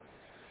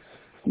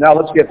Now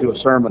let's get to a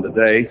sermon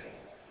today.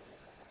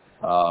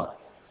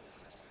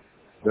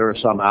 There are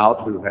some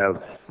out who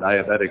have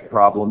diabetic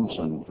problems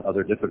and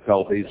other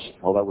difficulties.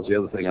 Oh, that was the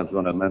other thing I was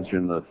going to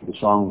mention. The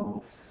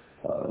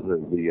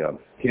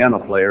piano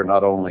player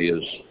not only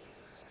is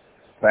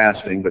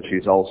fasting, but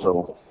she's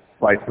also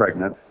quite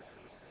pregnant,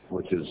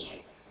 which is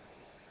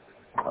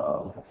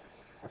a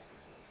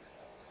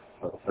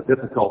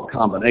difficult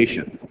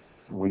combination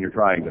when you're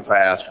trying to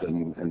fast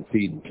and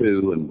feed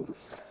two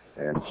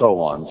and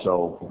so on.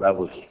 So that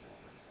was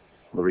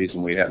the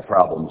reason we had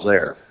problems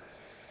there.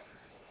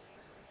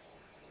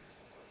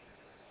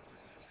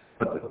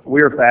 But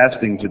we're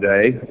fasting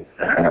today,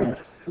 at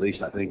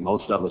least I think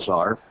most of us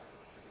are.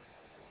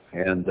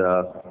 And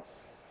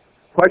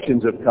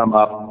questions have come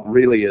up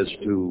really as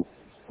to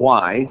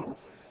why.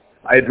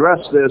 I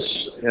addressed this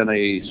in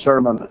a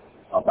sermon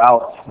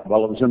about,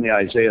 well, it was in the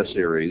Isaiah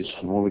series.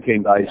 And when we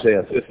came to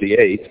Isaiah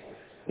 58,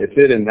 it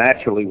fit in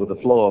naturally with the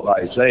flow of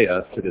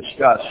Isaiah to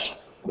discuss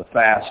the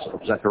Fasts of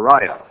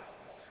Zechariah.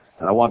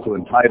 And I want to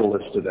entitle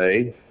this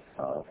today,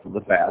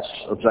 The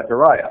Fasts of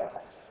Zechariah.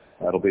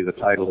 That'll be the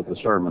title of the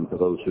sermon for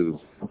those who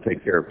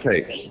take care of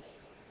tapes.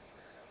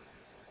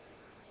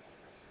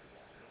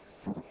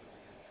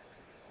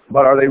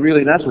 But are they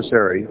really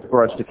necessary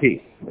for us to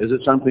keep? Is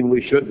it something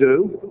we should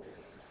do?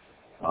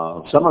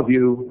 Some of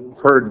you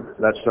heard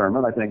that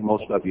sermon. I think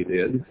most of you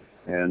did.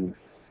 And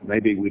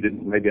maybe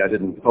I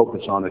didn't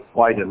focus on it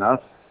quite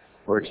enough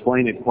or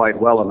explain it quite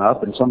well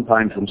enough. And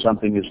sometimes when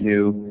something is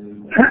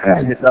new,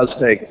 it does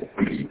take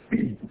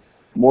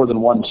more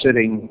than one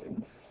sitting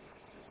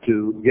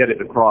to get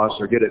it across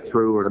or get it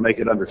through or to make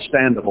it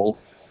understandable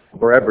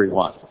for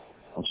everyone.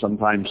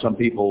 Sometimes some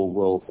people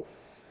will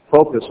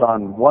focus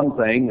on one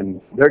thing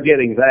and they're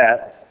getting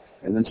that,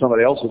 and then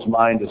somebody else's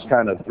mind is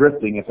kind of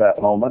drifting at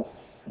that moment,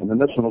 and then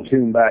this one will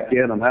tune back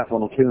in and that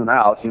one will tune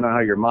out. You know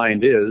how your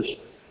mind is,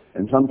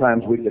 and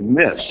sometimes we can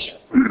miss.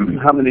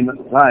 How many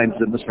times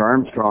did Mr.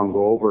 Armstrong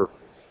go over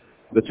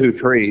the two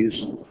trees,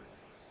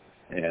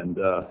 and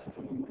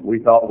we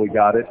thought we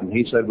got it, and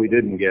he said we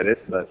didn't get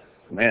it, but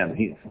man,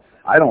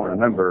 I don't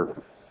remember,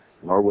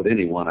 nor would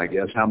anyone, I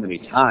guess, how many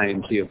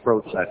times he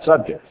approached that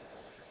subject.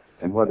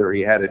 And whether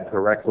he had it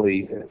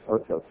correctly,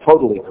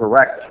 totally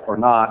correct or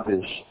not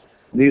is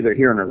neither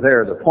here nor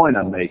there. The point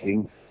I'm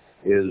making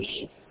is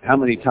how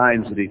many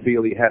times did he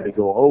feel he had to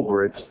go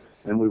over it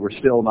and we were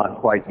still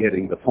not quite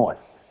getting the point?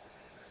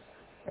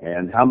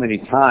 And how many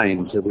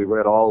times have we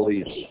read all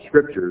these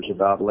scriptures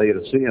about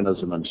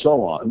Laodiceanism and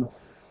so on,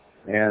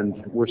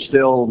 and we're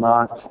still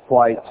not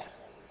quite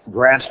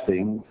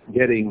grasping,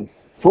 getting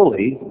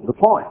fully the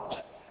point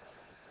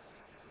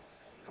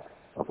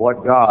of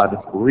what God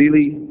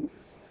really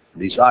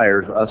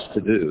desires us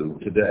to do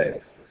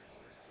today.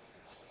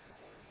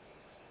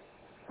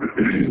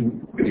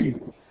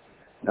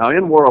 Now,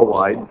 in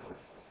Worldwide,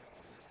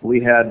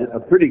 we had a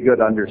pretty good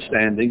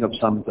understanding of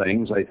some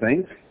things, I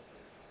think.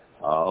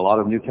 A lot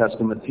of New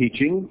Testament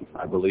teaching,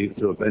 I believe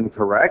to have been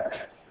correct.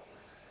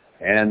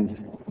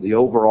 And the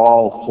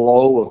overall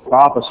flow of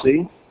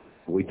prophecy,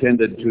 we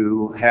tended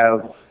to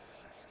have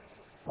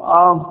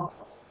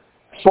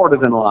sort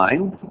of in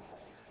line.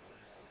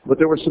 But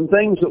there were some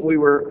things that we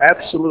were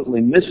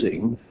absolutely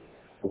missing,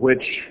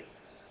 which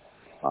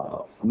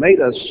made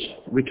us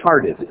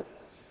retarded,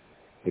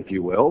 if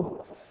you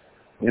will,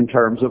 in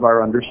terms of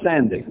our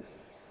understanding.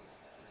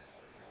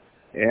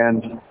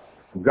 And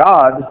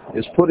God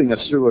is putting us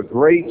through a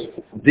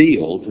great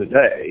deal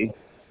today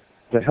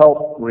to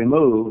help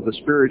remove the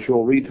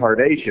spiritual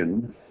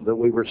retardation that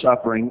we were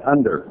suffering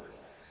under.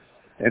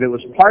 And it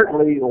was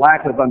partly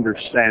lack of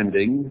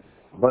understanding,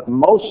 but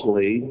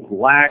mostly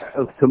lack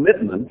of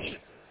commitment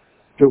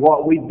to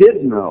what we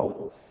did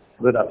know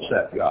that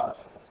upset God.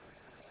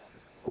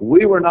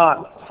 We were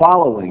not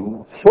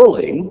following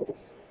fully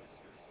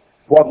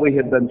what we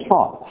had been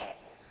taught.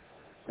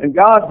 And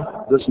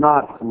God does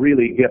not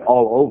really get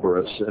all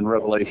over us in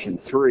Revelation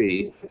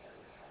 3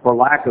 for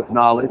lack of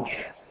knowledge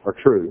or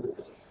truth.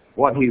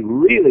 What he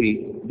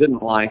really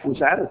didn't like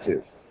was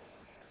attitude.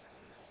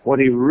 What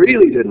he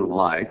really didn't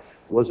like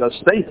was us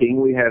thinking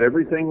we had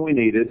everything we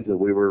needed, that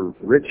we were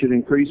rich and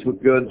increased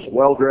with goods,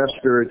 well-dressed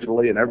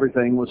spiritually, and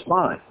everything was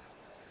fine.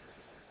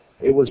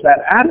 It was that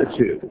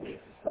attitude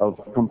of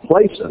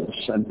complacence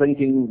and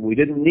thinking we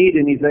didn't need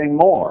anything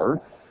more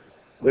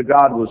that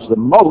God was the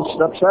most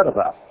upset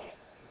about.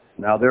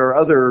 Now, there are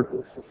other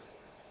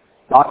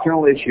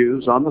doctrinal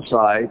issues on the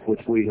side which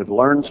we have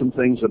learned some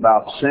things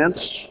about since,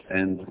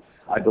 and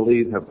I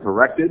believe have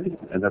corrected,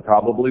 and there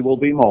probably will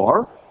be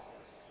more.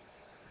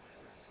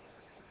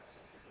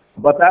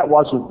 But that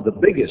wasn't the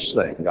biggest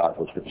thing God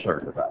was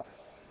concerned about.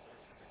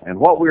 And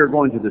what we are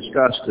going to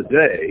discuss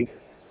today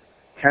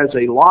has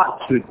a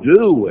lot to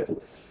do with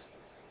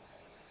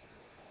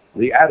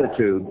the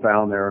attitude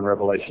found there in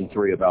Revelation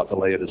 3 about the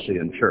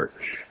Laodicean church.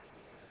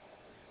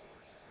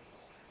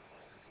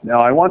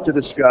 Now, I want to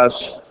discuss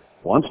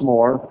once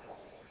more,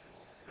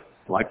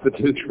 like the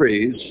two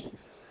trees,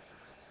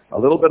 a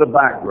little bit of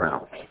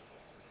background.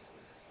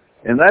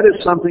 And that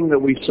is something that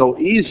we so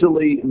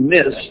easily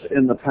missed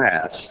in the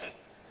past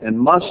and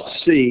must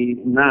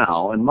see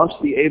now and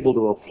must be able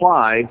to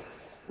apply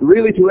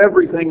really to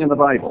everything in the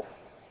Bible.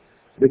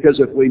 Because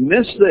if we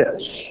miss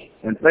this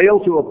and fail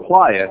to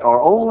apply it,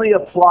 or only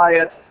apply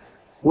it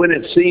when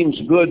it seems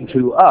good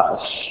to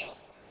us,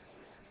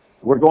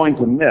 we're going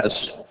to miss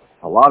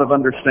a lot of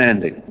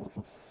understanding.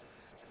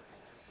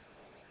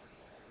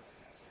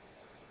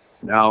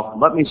 Now,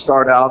 let me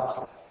start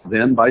out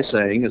then by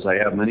saying, as I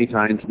have many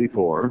times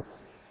before,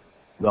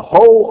 the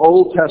whole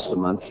Old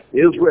Testament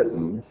is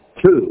written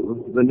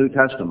to the New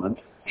Testament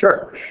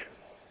church.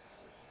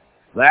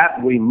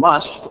 That we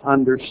must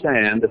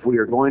understand if we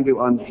are going to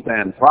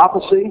understand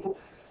prophecy,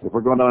 if we're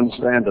going to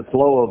understand the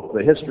flow of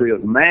the history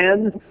of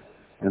man,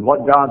 and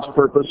what God's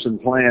purpose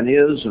and plan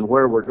is and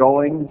where we're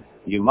going.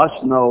 You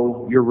must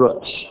know your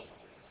roots.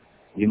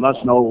 You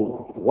must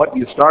know what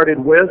you started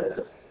with,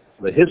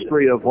 the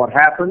history of what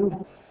happened,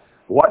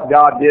 what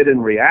God did in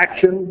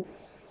reaction,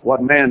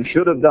 what man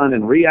should have done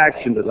in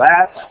reaction to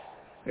that,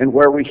 and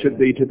where we should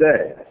be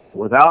today.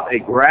 Without a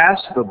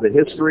grasp of the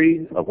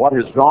history of what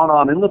has gone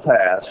on in the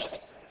past,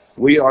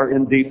 we are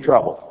in deep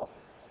trouble.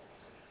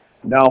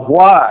 Now,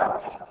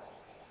 why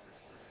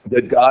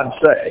did God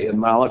say in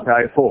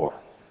Malachi 4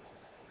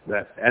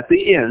 that at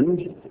the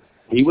end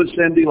he would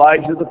send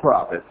Elijah the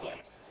prophet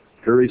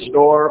to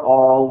restore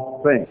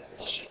all things?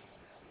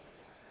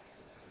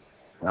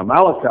 Now,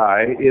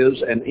 Malachi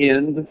is an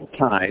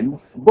end-time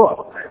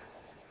book.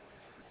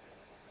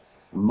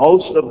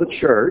 Most of the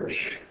church,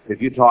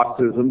 if you talk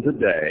to them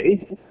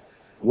today,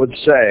 would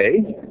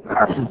say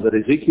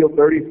that Ezekiel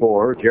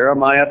 34,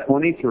 Jeremiah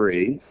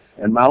 23,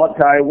 and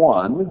Malachi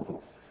 1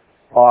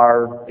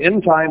 are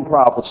end-time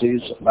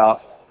prophecies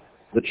about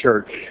the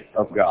church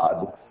of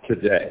God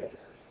today,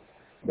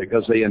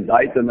 because they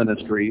indict the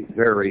ministry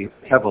very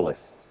heavily.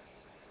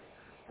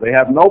 They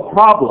have no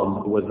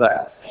problem with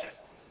that.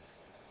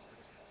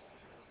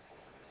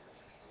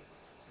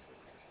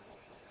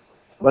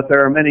 But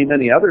there are many,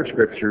 many other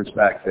scriptures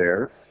back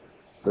there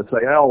that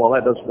say, oh, well,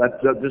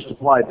 that just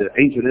applied to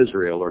ancient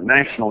Israel or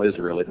national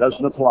Israel. It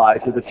doesn't apply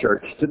to the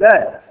church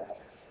today.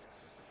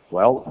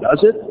 Well, does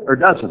it or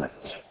doesn't it?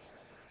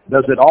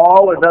 Does it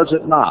all or does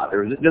it not?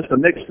 Or is it just a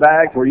mixed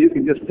bag where you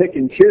can just pick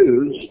and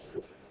choose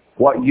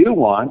what you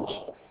want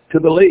to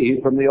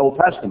believe from the Old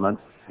Testament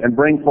and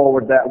bring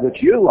forward that which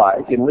you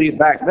like and leave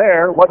back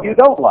there what you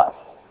don't like?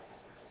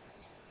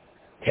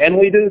 Can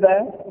we do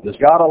that? Does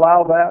God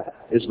allow that?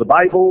 Is the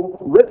Bible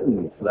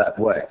written that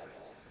way?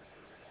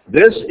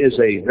 This is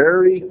a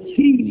very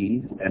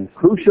key and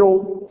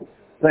crucial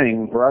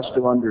thing for us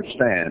to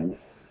understand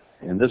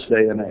in this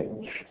day and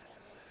age.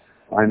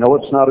 I know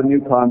it's not a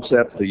new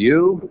concept to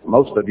you,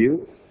 most of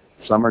you.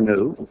 Some are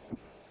new.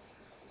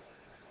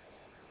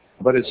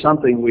 But it's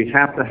something we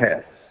have to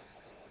have.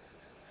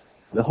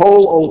 The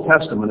whole Old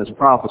Testament is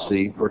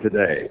prophecy for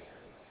today.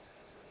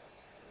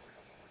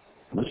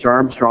 Mr.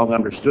 Armstrong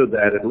understood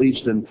that, at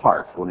least in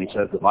part, when he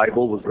said the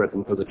Bible was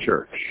written for the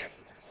church.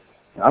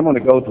 Now, I'm going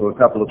to go to a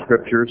couple of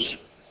scriptures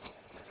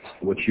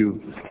which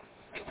you've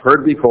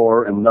heard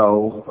before and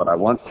know, but I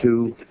want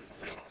to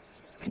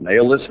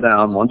nail this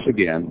down once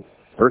again.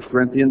 1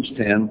 Corinthians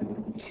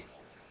 10,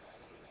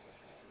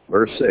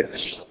 verse 6.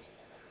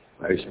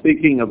 Now, he's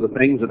speaking of the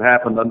things that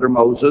happened under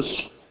Moses.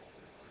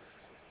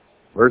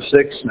 Verse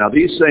 6, now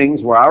these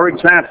things were our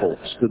examples,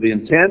 to the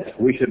intent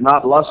we should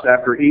not lust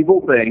after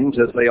evil things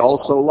as they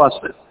also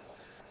lusted.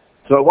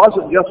 So it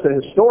wasn't just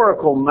a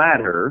historical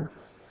matter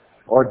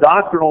or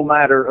doctrinal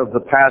matter of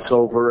the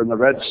Passover and the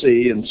Red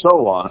Sea and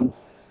so on,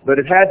 but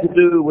it had to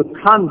do with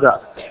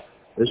conduct,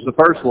 is the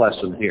first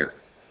lesson here.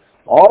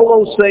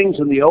 All those things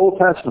in the Old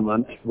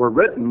Testament were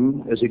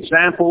written as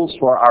examples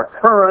for our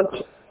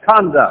current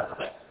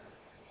conduct.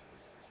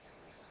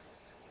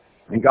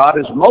 And God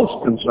is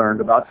most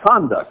concerned about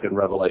conduct in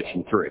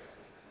Revelation 3.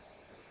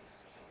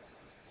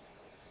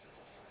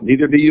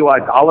 Neither be you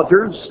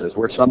idolaters, as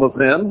were some of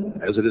them.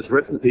 As it is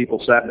written,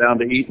 people sat down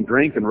to eat and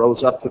drink and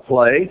rose up to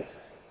play.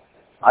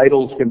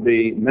 Idols can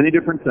be many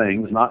different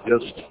things, not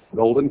just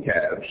golden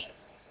calves.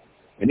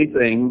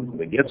 Anything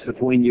that gets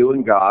between you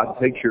and God,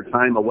 takes your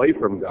time away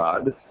from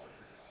God,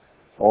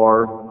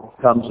 or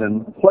comes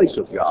in place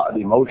of God,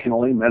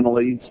 emotionally,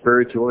 mentally,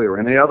 spiritually, or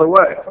any other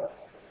way.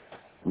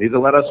 Neither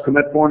let us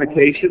commit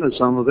fornication, as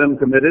some of them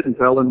committed and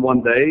fell in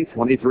one day,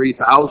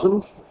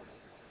 23,000.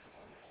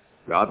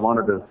 God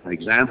wanted an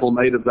example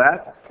made of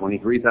that,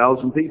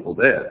 23,000 people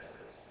dead.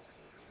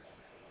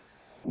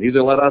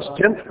 Neither let us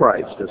tempt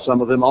Christ, as some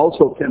of them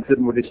also tempted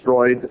and were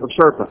destroyed of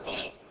serpents.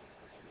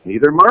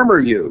 Neither murmur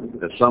you,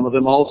 as some of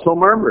them also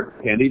murmured.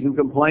 Can't even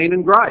complain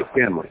and gripe,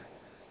 can we?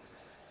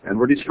 And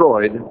were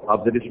destroyed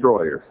of the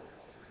destroyer.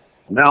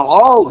 Now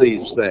all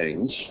these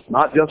things,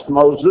 not just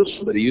Moses,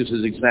 but he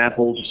uses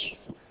examples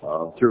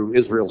through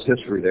Israel's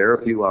history there,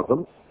 a few of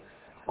them.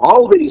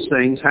 All these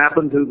things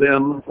happen to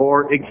them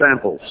for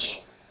examples.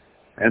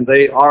 And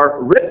they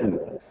are written.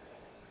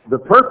 The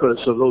purpose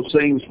of those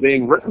things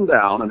being written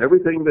down, and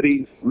everything that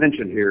he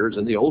mentioned here is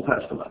in the Old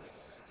Testament.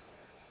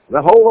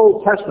 The whole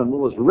Old Testament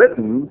was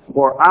written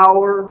for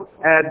our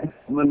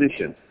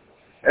admonition.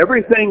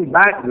 Everything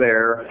back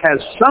there has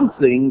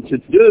something to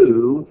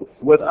do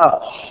with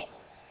us.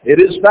 It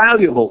is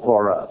valuable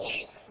for us.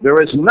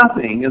 There is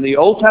nothing in the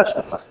Old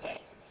Testament,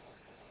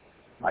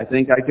 I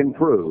think I can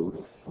prove,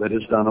 that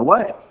is done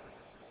away.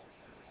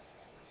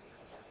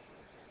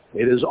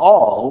 It is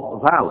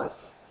all valid.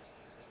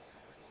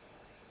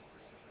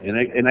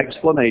 In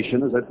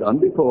explanation, as I've done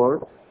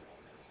before,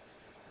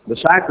 the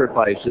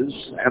sacrifices,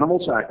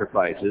 animal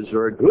sacrifices,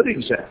 are a good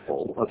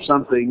example of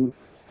something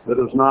that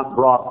was not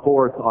brought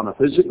forth on a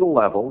physical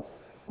level,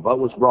 but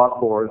was brought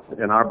forth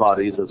in our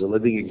bodies as a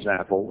living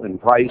example, in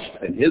Christ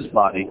and his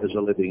body as a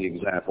living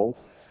example,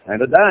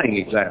 and a dying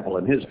example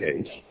in his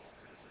case.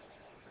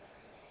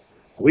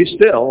 We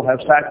still have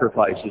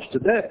sacrifices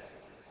today,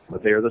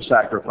 but they are the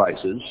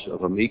sacrifices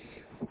of a meek,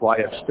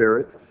 quiet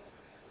spirit,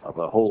 of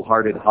a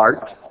wholehearted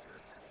heart,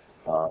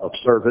 of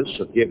service,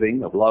 of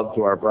giving, of love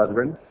to our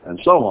brethren, and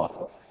so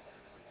on.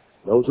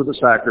 Those are the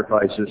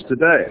sacrifices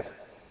today.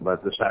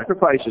 But the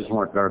sacrifices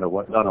weren't done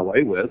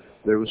away with.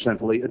 There was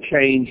simply a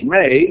change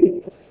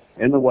made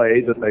in the way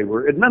that they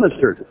were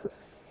administered.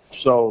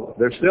 So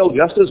they're still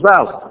just as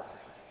valid.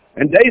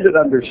 And David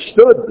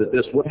understood that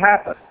this would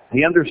happen.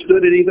 He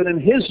understood it even in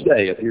his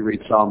day, if you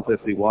read Psalm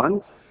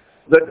 51,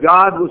 that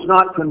God was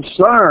not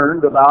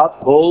concerned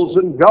about bulls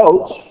and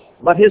goats,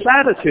 but his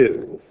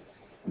attitude.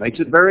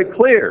 Makes it very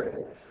clear.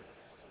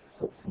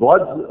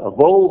 Blood of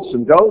bulls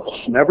and goats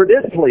never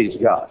did please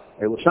God.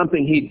 It was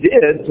something he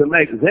did to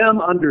make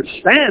them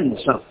understand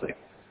something.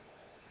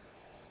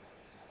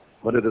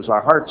 But it is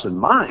our hearts and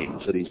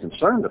minds that he's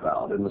concerned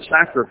about. And the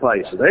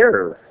sacrifice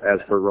there, as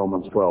per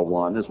Romans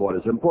 12:1, is what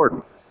is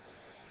important.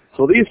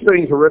 So these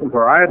things are written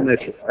for our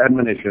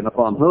admonition,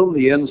 upon whom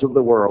the ends of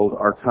the world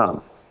are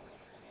come.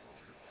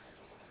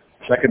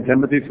 2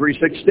 Timothy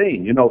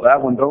 3:16. You know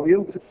that one, don't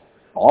you?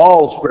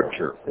 All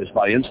Scripture is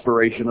by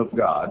inspiration of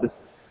God.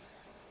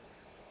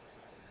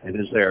 It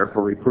is there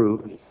for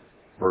reproof,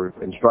 for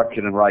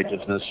instruction in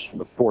righteousness,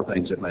 the four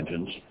things it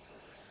mentions.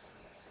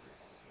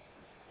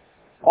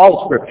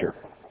 All Scripture.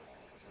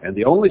 And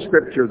the only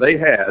Scripture they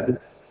had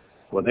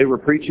when they were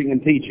preaching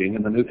and teaching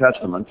in the New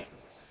Testament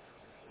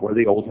were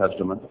the Old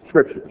Testament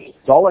Scriptures.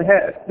 It's all they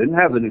had. Didn't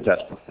have the New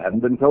Testament. Hadn't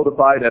been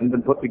codified, hadn't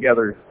been put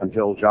together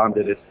until John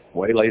did it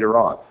way later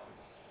on.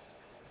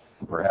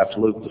 Perhaps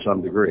Luke to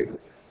some degree.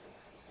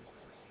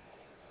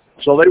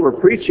 So they were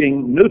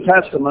preaching New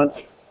Testament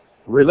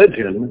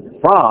religion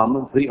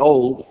from the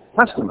Old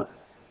Testament.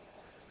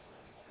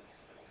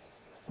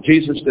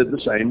 Jesus did the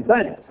same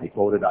thing. He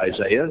quoted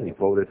Isaiah, he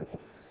quoted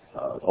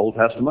Old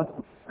Testament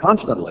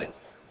constantly.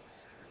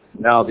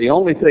 Now, the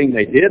only thing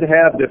they did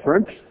have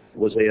different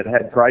was they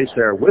had Christ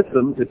there with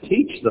them to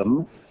teach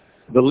them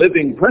the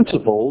living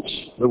principles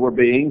that were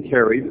being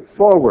carried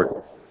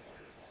forward.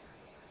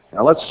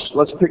 Now,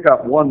 let's pick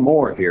up one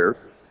more here.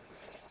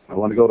 I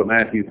want to go to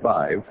Matthew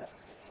 5.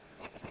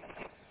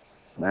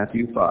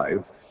 Matthew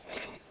 5.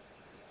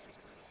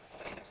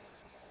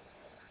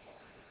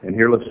 And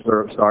here let's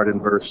start in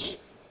verse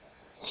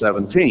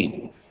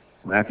 17.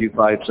 Matthew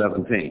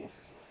 5:17.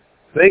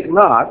 Think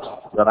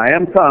not that I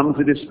am come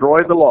to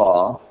destroy the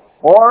law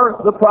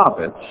or the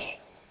prophets.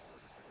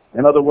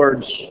 In other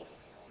words,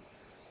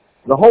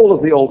 the whole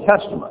of the Old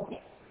Testament,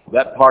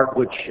 that part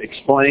which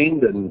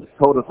explained and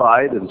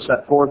codified and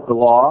set forth the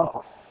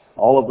law,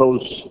 all of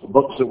those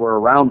books that were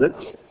around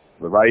it,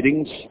 the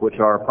writings, which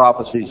are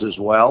prophecies as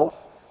well,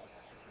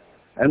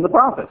 and the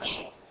prophets,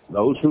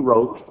 those who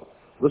wrote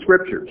the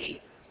Scriptures.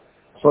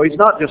 So he's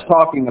not just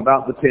talking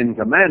about the Ten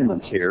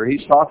Commandments here.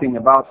 He's talking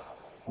about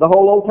the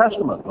whole Old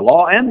Testament, the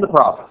law and the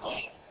prophets.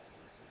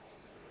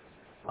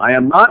 I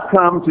am not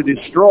come to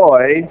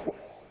destroy,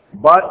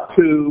 but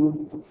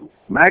to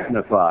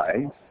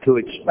magnify, to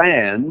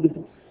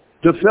expand,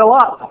 to fill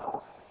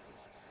up,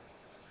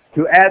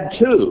 to add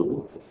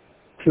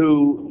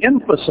to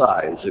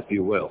emphasize, if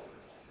you will,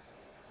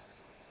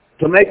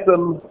 to make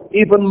them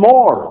even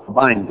more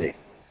binding.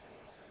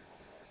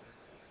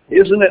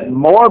 Isn't it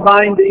more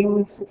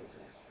binding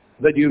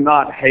that you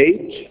not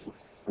hate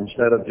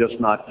instead of just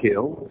not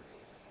kill?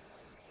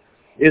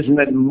 Isn't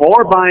it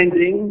more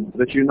binding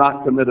that you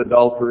not commit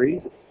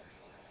adultery?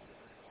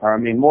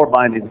 More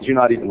binding that you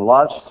not even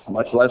lust,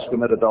 much less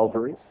commit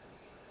adultery?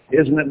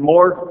 Isn't it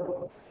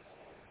more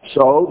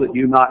so that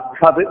you not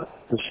covet,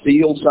 to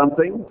steal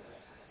something?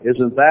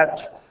 Isn't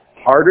that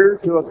harder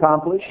to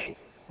accomplish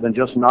than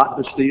just not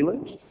to steal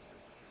it?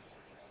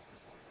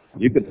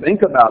 You could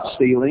think about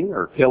stealing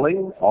or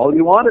killing all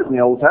you wanted in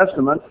the Old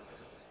Testament,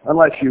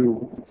 unless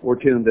you were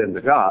tuned into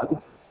God,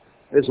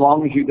 as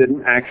long as you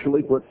didn't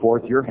actually put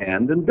forth your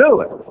hand and do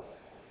it.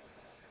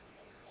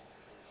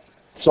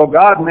 So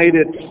God made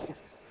it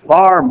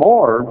far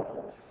more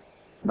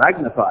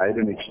magnified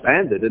and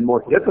expanded and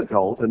more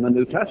difficult in the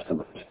New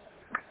Testament.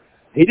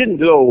 He didn't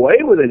do away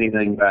with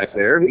anything back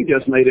there. He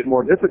just made it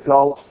more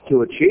difficult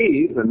to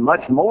achieve and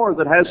much more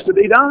that has to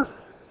be done.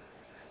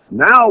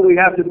 Now we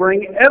have to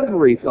bring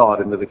every thought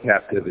into the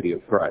captivity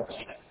of Christ.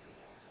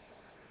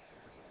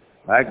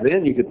 Back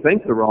then you could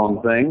think the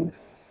wrong thing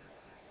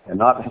and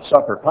not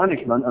suffer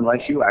punishment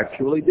unless you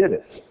actually did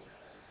it.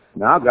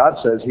 Now God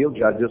says he'll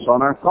judge us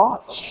on our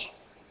thoughts.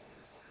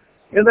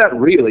 And that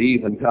really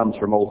even comes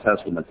from Old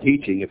Testament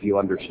teaching if you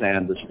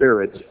understand the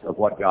spirit of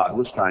what God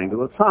was trying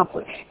to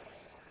accomplish.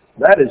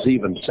 That is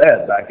even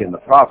said back in the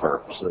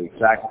Proverbs. The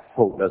exact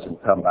quote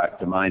doesn't come back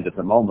to mind at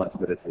the moment,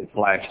 but it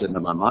flashed into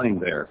my mind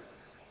there.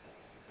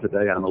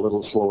 Today I'm a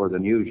little slower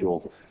than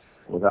usual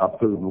without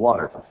food and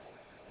water.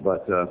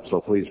 But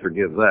so please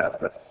forgive that.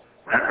 But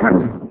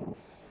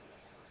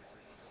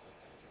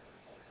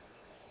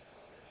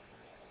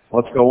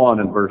let's go on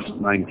in verse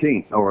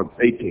 19 or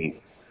 18.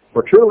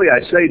 For truly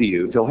I say to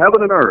you, till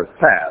heaven and earth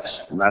pass,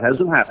 and that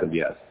hasn't happened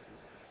yet,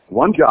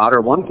 one jot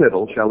or one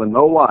tittle shall in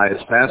no wise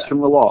pass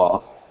from the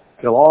law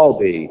till all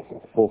be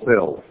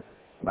fulfilled,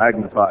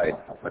 magnified,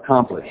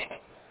 accomplished.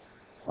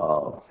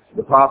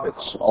 The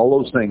prophets, all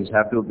those things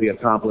have to be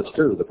accomplished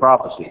too, the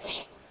prophecies.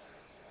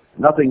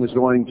 Nothing is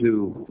going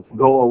to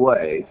go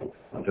away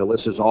until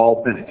this is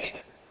all finished,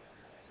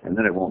 and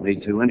then it won't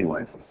need to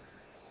anyway.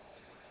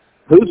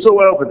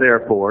 Whosoever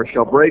therefore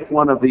shall break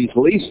one of these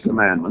least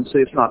commandments, see,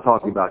 it's not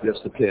talking about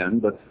just the 10,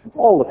 but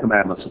all the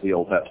commandments of the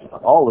Old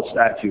Testament, all the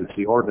statutes,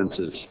 the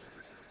ordinances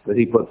that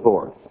he put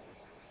forth,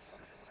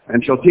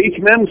 and shall teach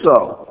men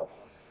so,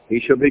 he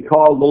shall be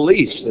called the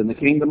least in the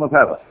kingdom of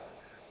heaven.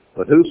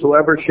 But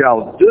whosoever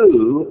shall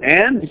do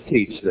and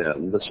teach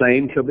them, the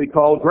same shall be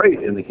called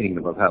great in the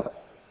kingdom of heaven.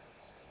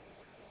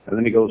 And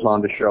then he goes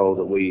on to show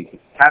that we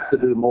have to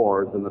do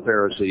more than the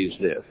Pharisees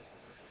did.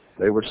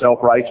 They were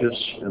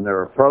self-righteous in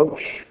their approach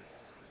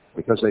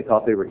because they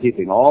thought they were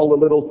keeping all the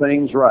little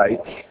things right,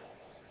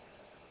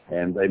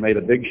 and they made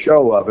a big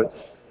show of it,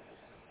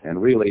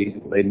 and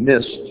really they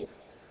missed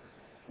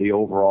the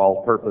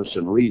overall purpose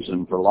and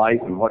reason for life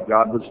and what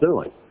God was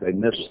doing. They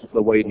missed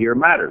the weightier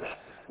matters.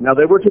 Now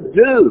they were to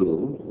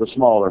do the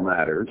smaller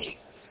matters,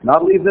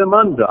 not leave them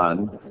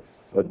undone,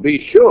 but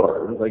be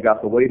sure they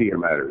got the weightier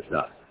matters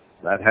done.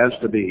 That has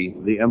to be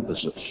the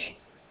emphasis.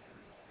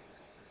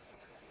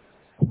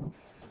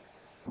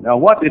 Now,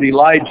 what did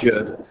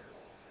Elijah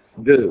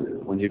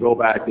do when you go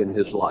back in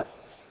his life?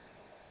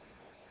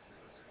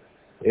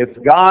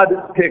 If God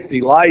picked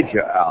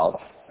Elijah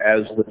out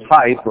as the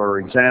type or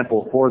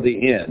example for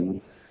the end,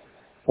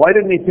 why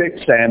didn't he pick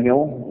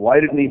Samuel? Why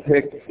didn't he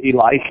pick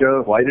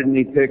Elisha? Why didn't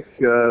he pick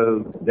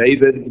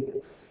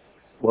David?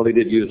 Well, he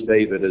did use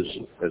David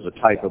as a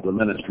type of the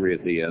ministry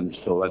at the end,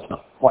 so that's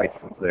not quite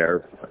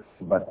there.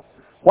 But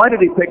why did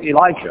he pick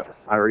Elijah?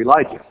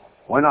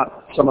 Why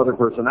not some other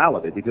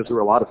personality? Because there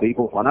were a lot of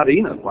people. Why not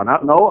Enoch? Why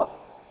not Noah?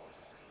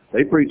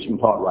 They preached and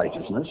taught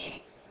righteousness.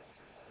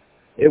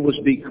 It was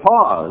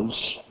because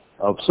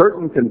of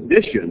certain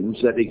conditions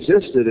that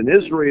existed in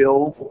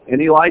Israel in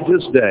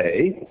Elijah's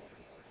day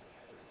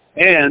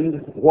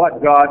and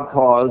what God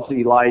caused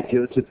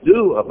Elijah to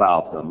do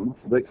about them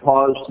that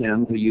caused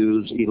him to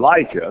use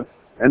Elijah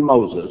and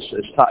Moses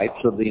as types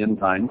of the end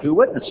time two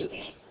witnesses.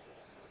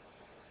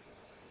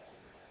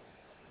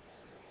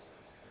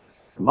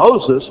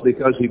 Moses,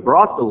 because he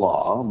brought the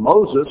law.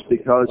 Moses,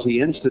 because he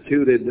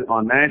instituted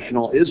on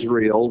national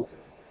Israel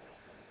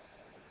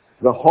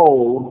the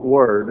whole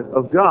Word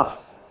of God.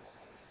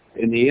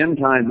 And the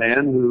end-time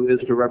man who is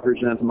to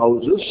represent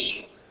Moses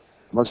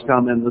must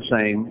come in the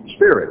same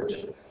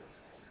spirit.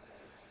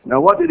 Now,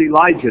 what did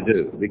Elijah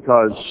do?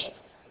 Because,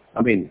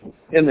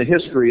 in the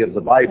history of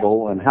the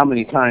Bible and how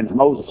many times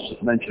Moses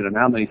is mentioned and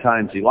how many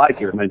times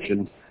Elijah is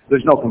mentioned,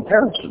 there's no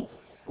comparison.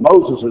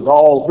 Moses is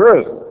all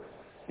through.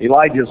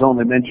 Elijah is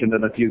only mentioned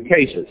in a few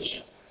cases.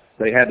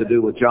 They had to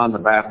do with John the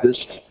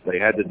Baptist. They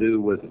had to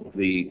do with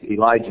the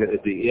Elijah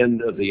at the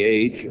end of the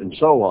age and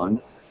so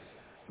on.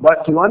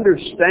 But to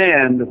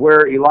understand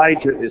where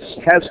Elijah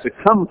has to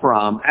come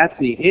from at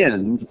the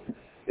end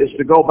is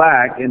to go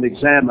back and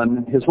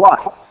examine his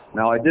life.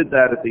 Now, I did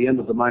that at the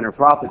end of the Minor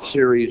Prophet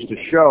series to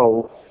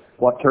show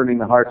what turning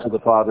the hearts of the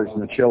fathers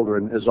and the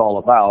children is all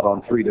about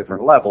on three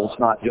different levels,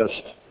 not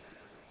just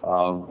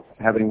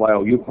having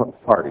YOU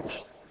parties.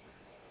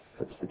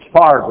 It's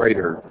far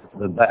greater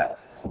than that,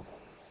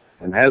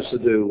 and has to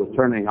do with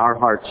turning our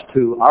hearts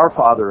to our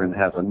Father in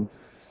heaven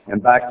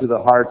and back to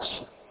our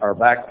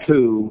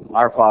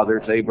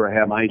fathers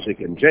Abraham,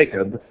 Isaac, and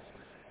Jacob,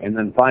 and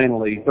then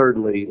finally,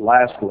 thirdly,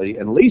 lastly,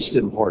 and least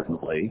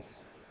importantly,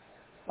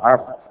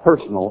 our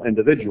personal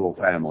individual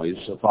families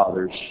of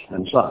fathers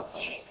and sons.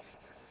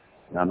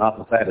 Now, not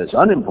that that is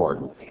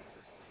unimportant,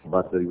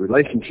 but the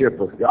relationship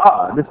with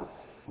God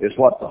is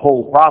what the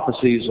whole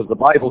prophecies of the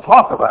Bible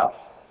talk about.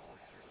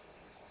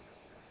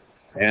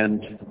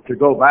 And to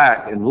go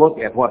back and look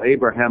at what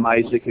Abraham,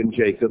 Isaac, and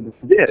Jacob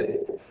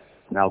did.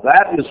 Now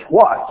that is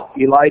what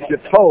Elijah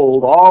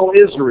told all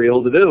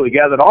Israel to do. He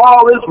gathered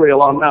all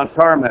Israel on Mount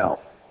Carmel.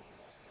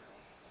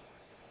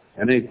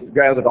 And he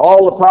gathered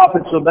all the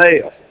prophets of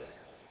Baal,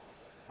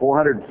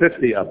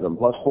 450 of them,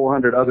 plus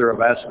 400 other of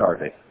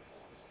Astarte,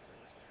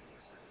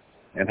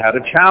 and had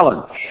a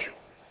challenge.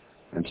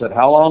 And said,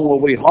 how long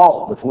will we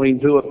halt between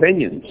two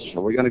opinions?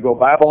 Are we going to go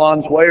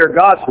Babylon's way or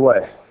God's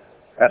way?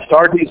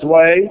 Astarte's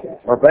way,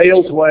 or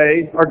Baal's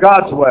way, or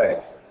God's way?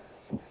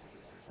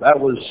 That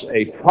was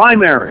a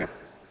primary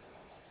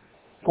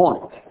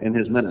point in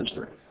his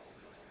ministry.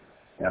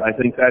 And I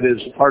think that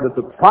is part of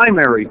the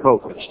primary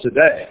focus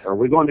today. Are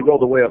we going to go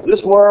the way of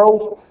this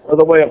world or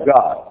the way of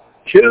God?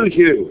 Choose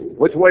you.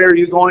 Which way are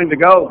you going to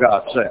go,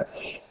 God says.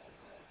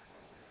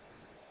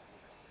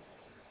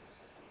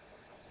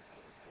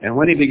 And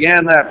when he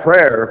began that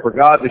prayer for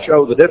God to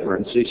show the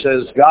difference, he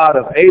says, God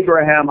of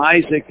Abraham,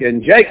 Isaac,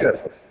 and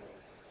Jacob.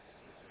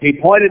 He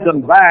pointed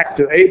them back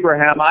to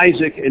Abraham,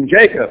 Isaac, and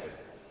Jacob.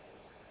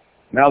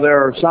 Now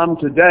there are some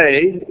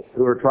today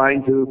who are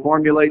trying to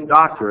formulate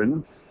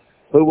doctrine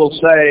who will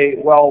say,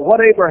 well,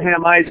 what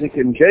Abraham, Isaac,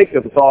 and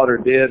Jacob thought or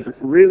did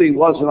really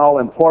wasn't all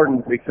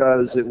important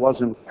because it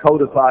wasn't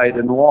codified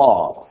in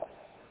law.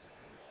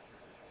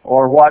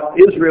 Or what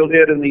Israel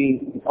did in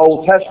the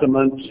Old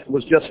Testament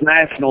was just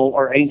national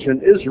or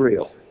ancient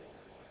Israel.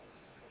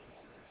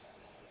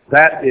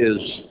 That is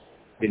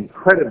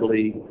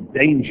incredibly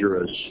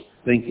dangerous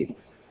thinking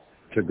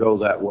to go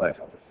that way.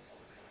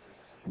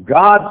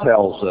 God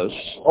tells us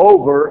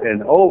over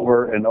and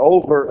over and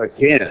over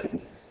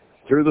again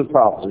through the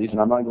prophecies, and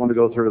I'm not going to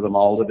go through them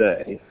all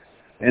today,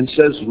 and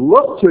says,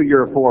 look to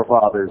your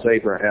forefathers,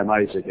 Abraham,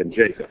 Isaac, and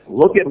Jacob.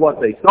 Look at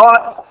what they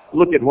thought,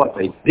 look at what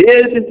they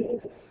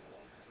did,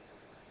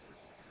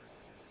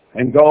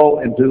 and go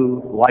and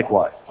do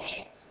likewise.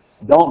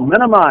 Don't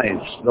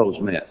minimize those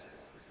men.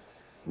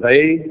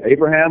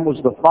 Abraham was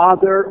the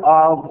father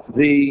of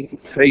the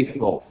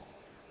faithful.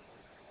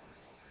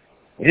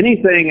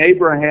 Anything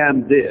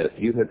Abraham did,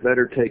 you had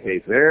better take a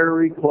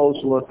very close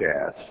look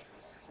at,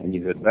 and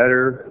you had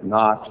better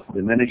not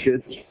diminish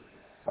it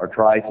or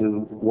try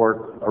to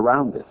work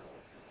around it.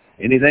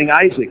 Anything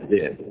Isaac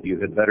did,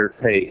 you had better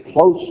pay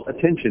close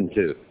attention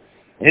to.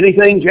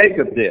 Anything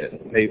Jacob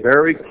did, pay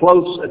very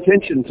close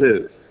attention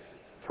to.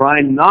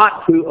 Try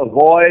not to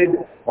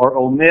avoid or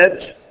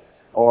omit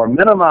or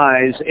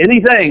minimize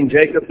anything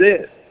Jacob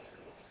did,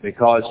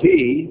 because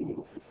he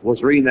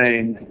was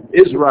renamed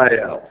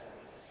Israel.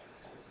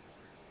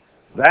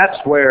 That's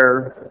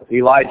where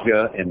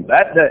Elijah in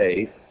that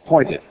day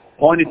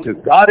pointed to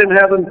God in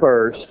heaven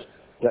first,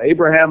 to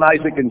Abraham,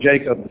 Isaac, and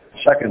Jacob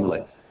secondly.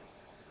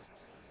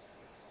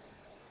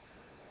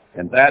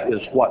 And that is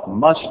what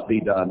must be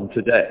done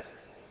today.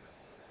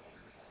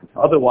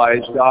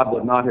 Otherwise, God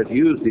would not have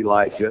used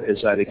Elijah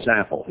as that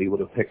example. He would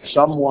have picked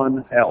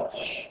someone else.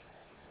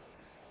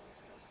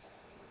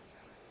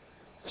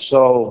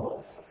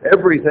 So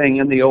everything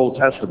in the Old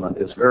Testament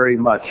is very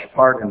much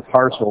part and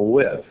parcel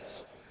with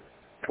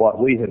what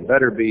we had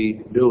better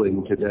be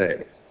doing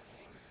today.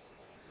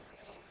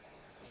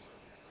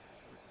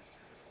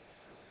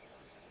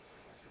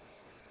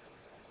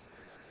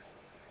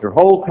 Their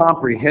whole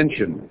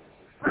comprehension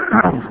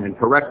and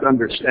correct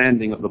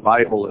understanding of the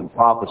Bible and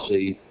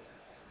prophecy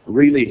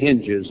really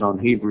hinges on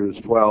Hebrews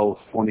 12,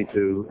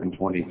 22, and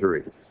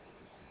 23.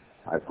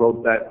 I've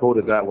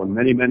quoted that one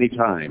many, many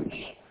times.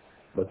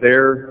 But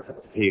there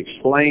he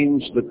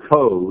explains the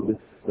code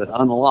that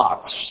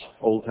unlocks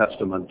Old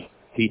Testament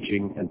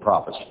teaching and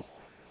prophecy.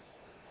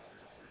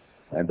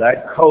 And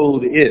that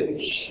code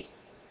is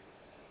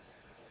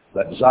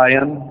that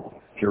Zion,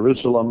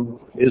 Jerusalem,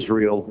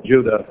 Israel,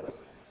 Judah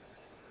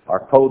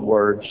are code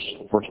words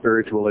for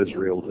spiritual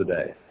Israel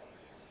today.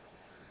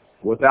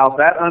 Without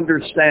that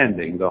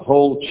understanding, the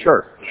whole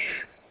church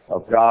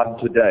of God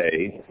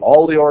today,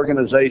 all the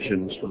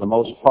organizations for the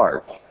most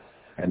part,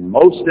 and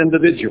most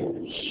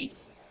individuals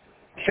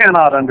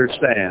cannot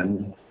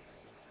understand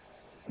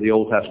the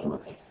Old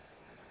Testament.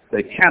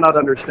 They cannot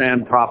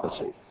understand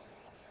prophecy.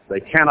 They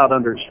cannot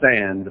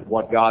understand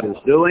what God is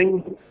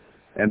doing,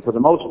 and for the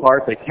most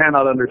part, they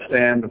cannot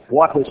understand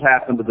what has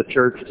happened to the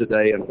church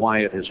today and why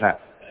it has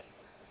happened.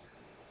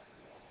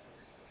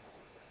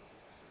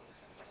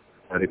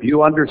 But if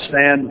you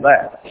understand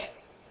that,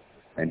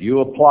 and you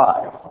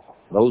apply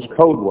those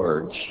code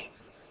words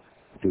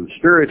to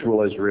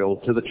spiritual Israel,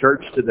 to the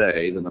church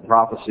today, then the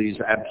prophecies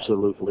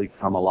absolutely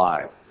come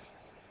alive.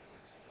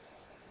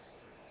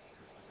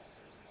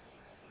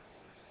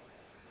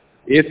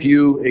 If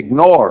you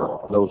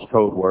ignore those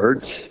code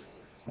words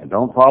and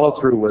don't follow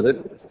through with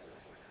it,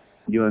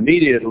 you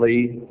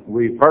immediately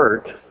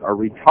revert or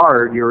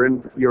retard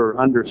your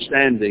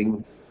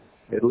understanding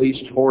at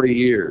least 40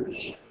 years,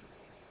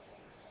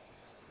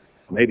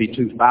 maybe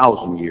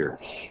 2,000 years,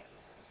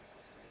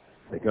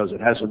 because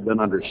it hasn't been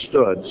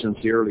understood since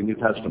the early New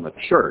Testament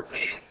church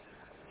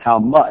how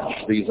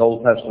much these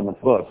Old Testament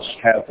books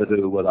have to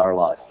do with our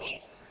lives.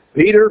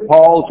 Peter,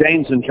 Paul,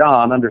 James, and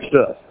John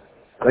understood.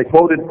 They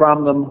quoted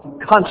from them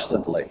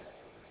constantly.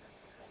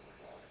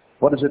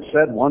 What is it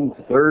said?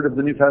 1/3 of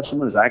the New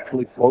Testament is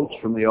actually quotes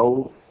from the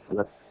Old.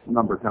 That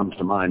number comes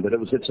to mind, but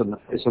it's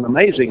an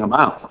amazing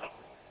amount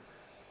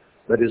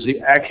that is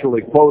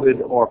actually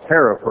quoted or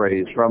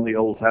paraphrased from the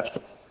Old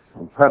Testament.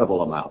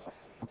 Incredible amount.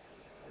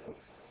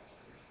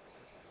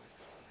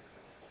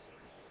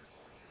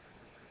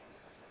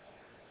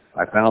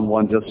 I found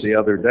one just the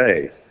other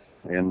day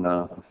in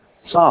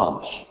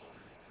Psalms.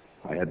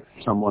 I had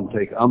someone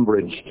take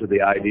umbrage to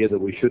the idea that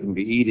we shouldn't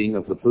be eating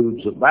of the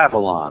foods of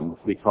Babylon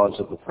because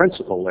of the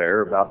principle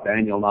there about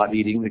Daniel not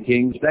eating the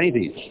king's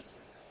dainties.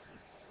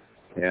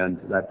 And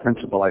that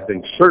principle, I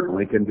think,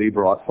 certainly can be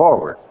brought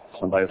forward.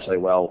 Somebody will say,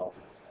 well,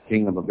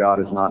 kingdom of God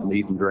is not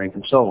meat and drink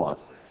and so on.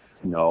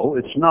 No,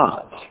 it's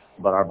not.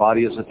 But our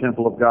body is a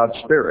temple of God's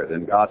Spirit,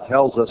 and God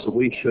tells us that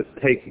we should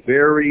take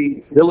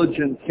very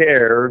diligent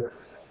care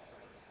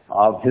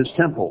of His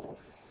temple.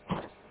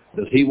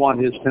 Does He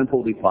want His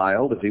temple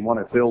defiled? Does He want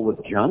it filled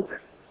with junk?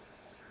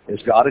 Is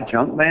God a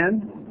junk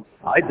man?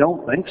 I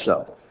don't think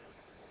so.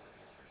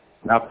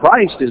 Now,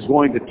 Christ is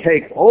going to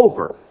take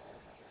over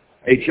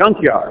a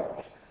junkyard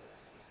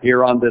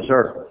here on this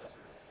earth.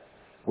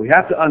 We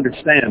have to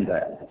understand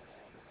that.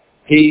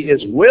 He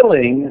is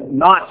willing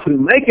not to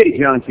make a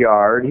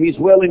junkyard. He's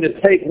willing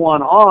to take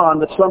one on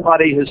that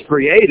somebody has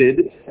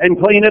created and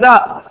clean it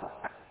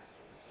up.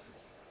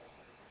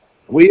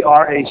 We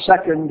are a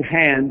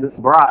second-hand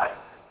bride,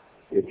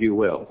 if you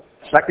will.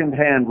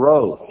 Second-hand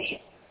rose.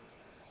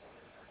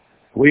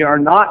 We are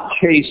not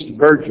chaste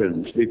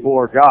virgins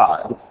before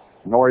God,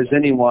 nor is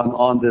anyone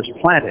on this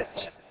planet.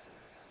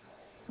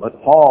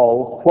 But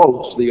Paul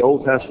quotes the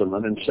Old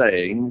Testament in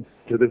saying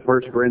to the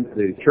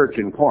church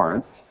in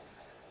Corinth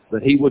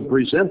that he would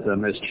present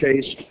them as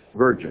chaste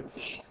virgins.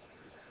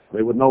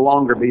 They would no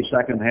longer be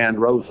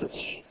second-hand roses.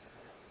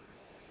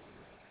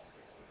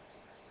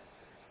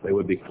 They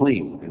would be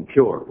clean and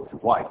pure and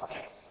white.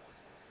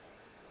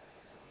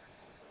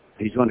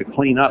 He's going to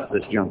clean up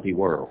this junky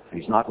world.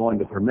 He's not going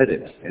to permit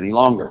it any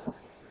longer.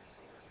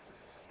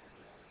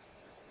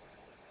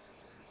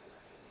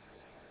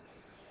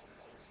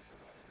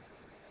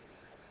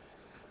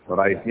 But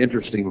I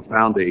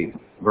found a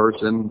verse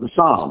in the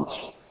Psalms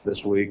this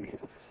week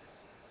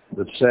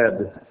that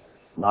said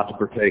not to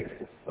partake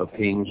of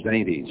king's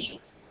dainties,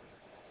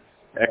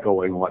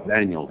 echoing what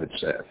Daniel had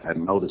said. I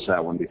hadn't noticed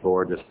that one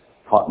before, just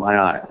caught my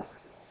eye.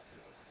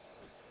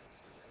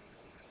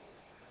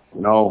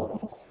 You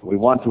know, we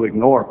want to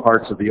ignore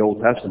parts of the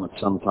Old Testament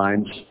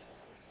sometimes.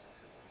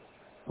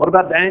 What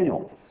about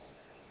Daniel?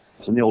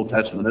 It's in the Old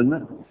Testament, isn't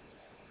it?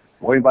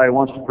 Well, anybody who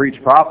wants to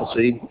preach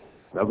prophecy,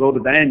 they'll go to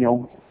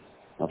Daniel.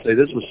 They'll say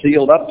this was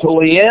sealed up till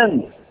the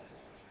end.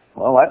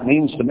 Well, that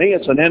means to me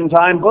it's an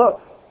end-time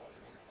book.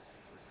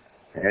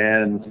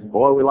 And,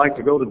 boy, we like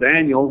to go to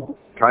Daniel,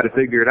 try to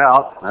figure it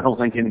out. I don't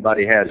think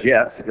anybody has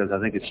yet, because I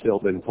think it's still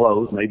been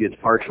closed. Maybe it's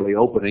partially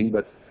opening,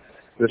 but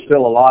there's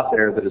still a lot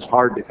there that is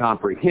hard to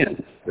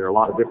comprehend. There are a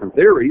lot of different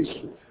theories,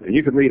 and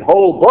you can read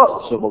whole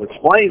books that will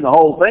explain the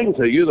whole thing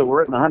to you that were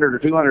written 100 or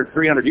 200,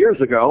 300 years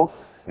ago,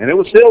 and it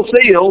was still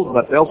sealed,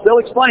 but they'll still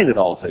explain it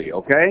all to you,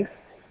 okay?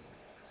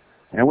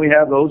 And we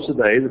have those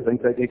today that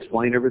think they can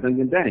explain everything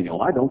in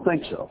Daniel. I don't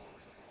think so.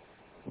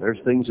 There's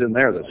things in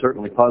there that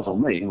certainly puzzle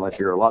me, unless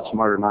you're a lot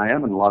smarter than I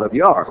am, and a lot of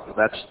you are. But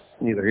that's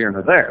neither here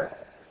nor there.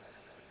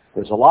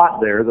 There's a lot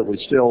there that we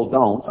still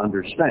don't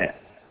understand.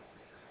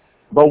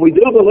 But we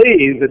do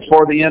believe it's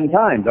for the end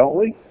time, don't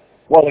we?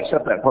 Well,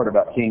 except that part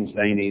about king's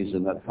dainties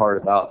and that part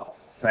about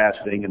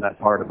fasting and that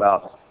part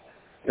about,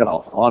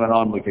 on and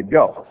on we could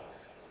go.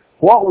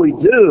 What we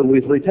do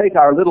is we take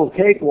our little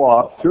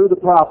cakewalk through the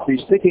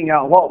prophecies, picking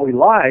out what we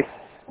like,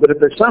 but if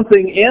there's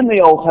something in the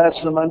Old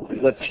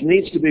Testament that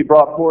needs to be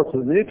brought forth to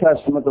the New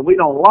Testament that we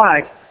don't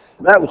like,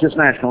 that was just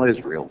national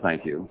Israel,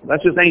 thank you.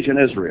 That's just ancient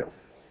Israel.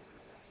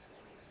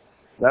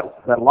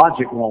 That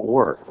logic won't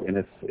work.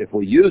 And if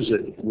we use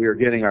it, we are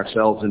getting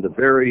ourselves into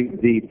very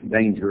deep,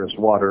 dangerous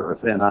water or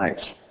thin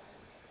ice.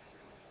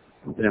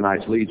 And thin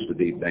ice leads to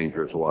deep,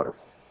 dangerous water.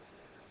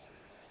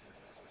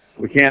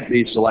 We can't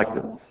be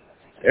selective.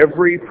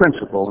 Every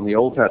principle in the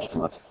Old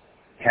Testament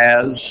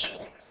has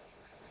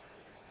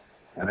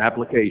an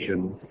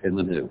application in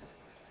the New.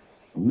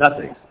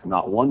 Nothing,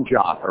 not one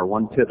jot or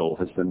one tittle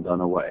has been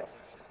done away.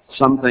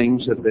 Some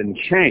things have been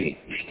changed,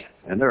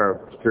 and there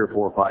are 3 or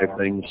 4 or 5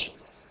 things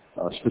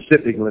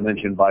specifically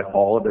mentioned by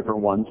Paul, different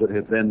ones that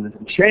have been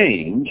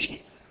changed,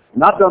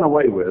 not done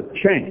away with,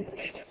 changed.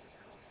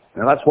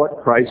 And that's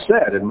what Christ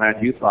said in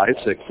Matthew 5,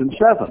 6, and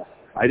 7.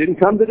 I didn't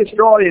come to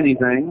destroy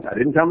anything. I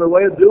didn't come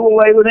to do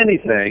away with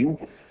anything.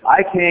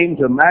 I came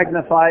to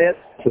magnify it,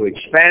 to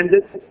expand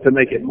it, to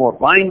make it more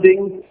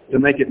binding, to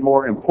make it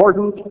more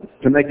important,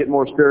 to make it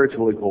more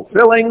spiritually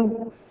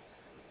fulfilling.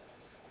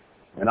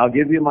 And I'll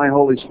give you my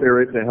Holy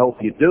Spirit to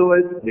help you do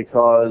it,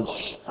 because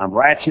I'm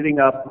ratcheting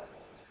up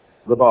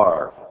the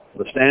bar.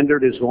 The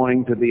standard is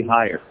going to be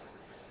higher,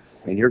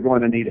 and you're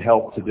going to need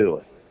help to do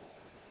it.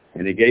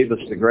 And He gave us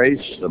the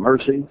grace, the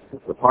mercy,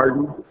 the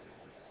pardon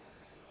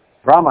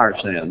from our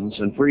sins,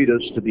 and freed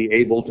us to be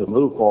able to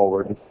move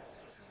forward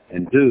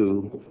and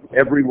do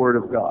every word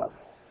of God.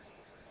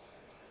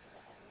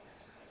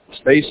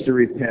 Space to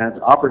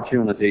repent,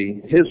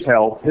 opportunity, His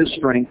help, His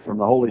strength from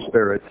the Holy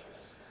Spirit,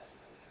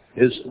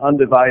 His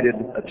undivided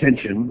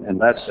attention in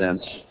that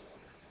sense,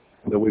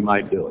 that we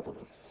might do it.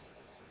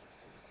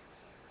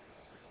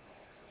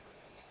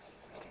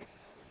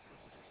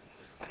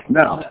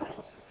 Now,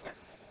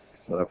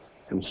 I've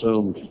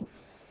consumed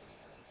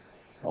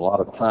a lot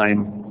of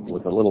time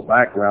with a little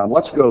background.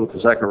 Let's go to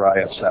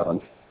Zechariah 7.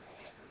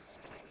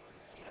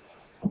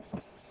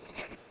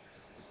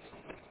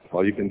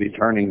 Well, you can be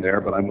turning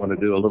there, but I'm going to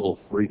do a little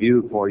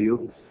review for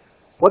you.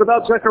 What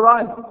about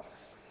Zechariah?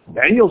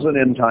 Daniel's an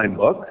end-time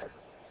book.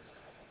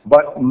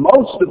 But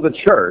most of the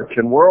church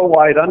and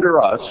worldwide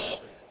under us,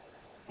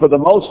 for the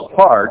most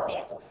part,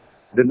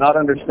 did not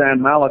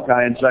understand Malachi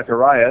and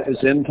Zechariah as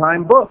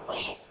end-time books.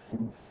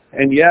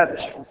 And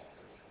yet,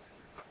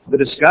 the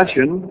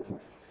discussion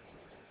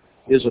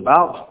is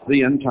about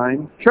the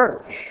end-time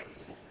church.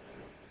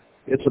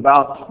 It's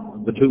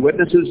about the two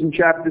witnesses in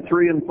chapter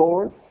 3 and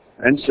 4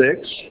 and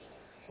 6.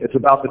 It's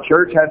about the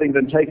church having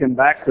been taken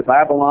back to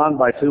Babylon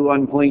by two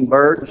unclean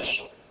birds,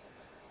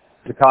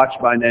 to Koch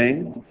by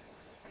name,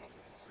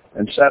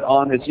 and set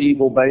on its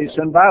evil base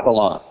in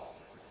Babylon.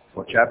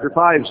 What chapter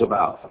 5 is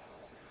about.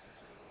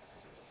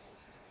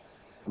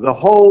 The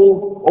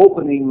whole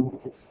opening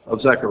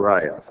of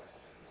Zechariah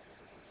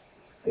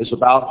is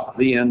about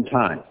the end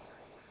time.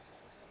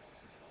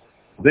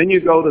 Then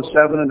you go to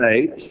 7 and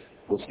 8.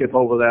 We'll skip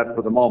over that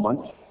for the moment.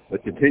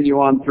 But continue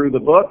on through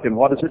the book, and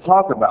what does it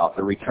talk about?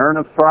 The return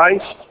of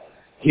Christ,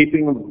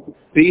 keeping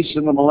peace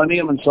in the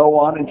millennium, and so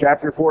on in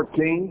chapter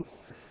 14.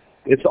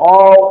 It's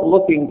all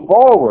looking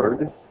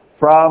forward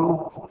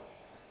from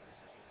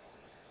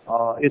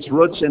its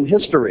roots in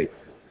history.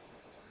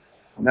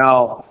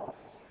 Now,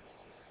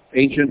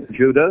 ancient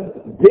Judah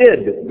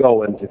did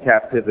go into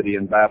captivity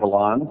in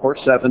Babylon for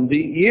 70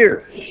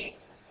 years.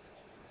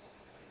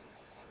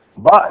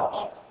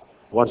 But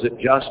was it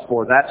just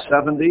for that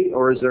 70,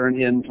 or is there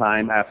an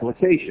end-time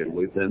application?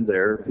 We've been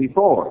there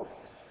before,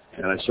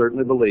 and I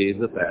certainly believe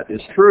that that is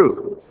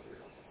true.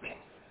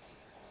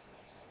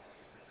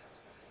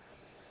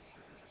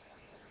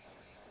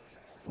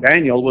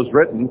 Daniel was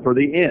written for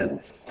the end.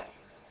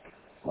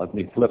 Let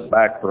me flip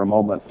back for a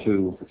moment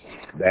to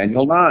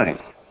Daniel 9.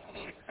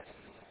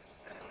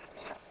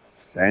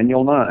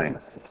 Daniel 9.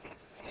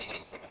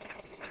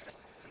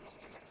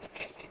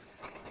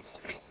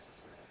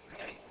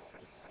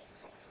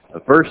 The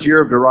first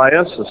year of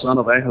Darius, the son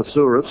of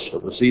Ahasuerus,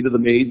 of the seed of the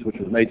Medes, which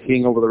was made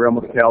king over the realm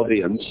of the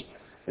Chaldeans,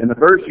 in the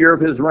first year of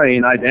his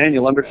reign, I,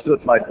 Daniel,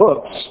 understood by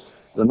books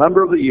the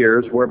number of the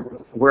years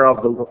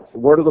whereof the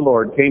word of the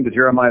Lord came to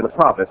Jeremiah the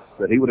prophet,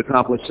 that he would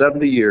accomplish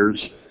 70 years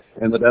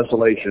in the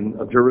desolation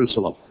of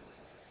Jerusalem.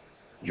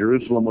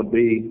 Jerusalem would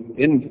be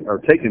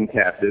taken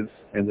captive,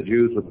 and the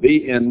Jews would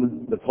be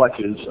in the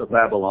clutches of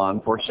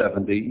Babylon for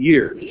 70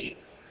 years.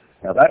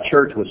 Now that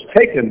church was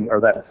taken,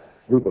 or that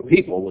group of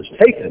people was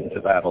taken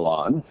to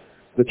Babylon.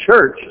 The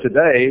church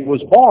today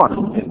was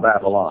born in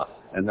Babylon,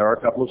 and there are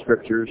a couple of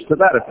scriptures to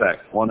that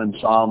effect, one in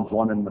Psalms,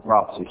 one in the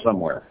prophecy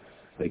somewhere.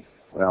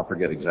 I'll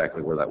forget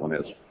exactly where that one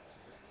is.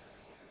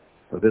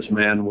 But this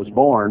man was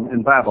born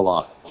in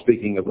Babylon,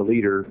 speaking of the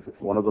leader,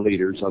 one of the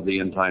leaders of the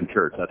end-time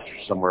church. That's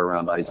somewhere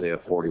around Isaiah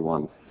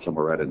 41,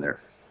 somewhere right in there.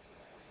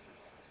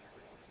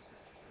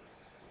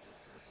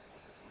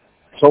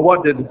 So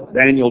what did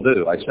Daniel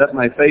do? I set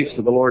my face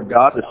to the Lord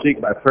God to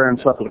seek by prayer and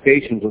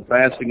supplications with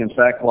fasting and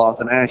sackcloth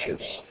and ashes.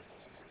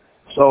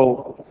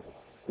 So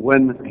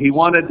when he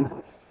wanted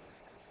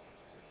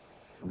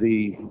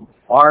the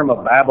arm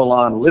of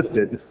Babylon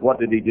lifted, what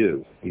did he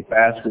do? He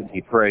fasted,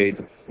 he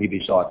prayed, he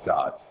besought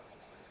God.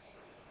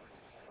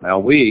 Now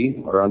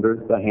we are under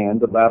the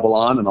hand of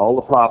Babylon, and all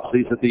the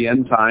prophecies at the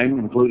end time,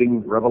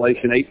 including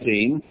Revelation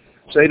 18,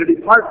 say to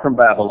depart from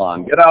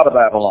Babylon, get out of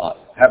Babylon,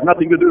 have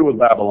nothing to do with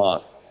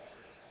Babylon.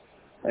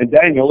 And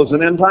Daniel is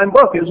an end-time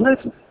book, isn't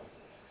it?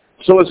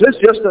 So is this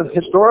just a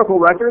historical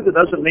record that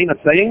doesn't mean a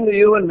thing to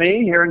you and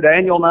me here in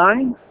Daniel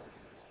 9?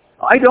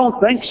 I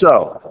don't think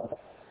so.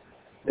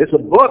 It's a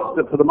book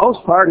that for the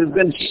most part has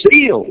been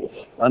sealed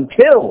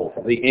until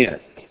the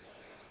end.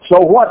 So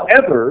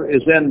whatever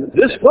is in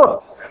this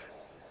book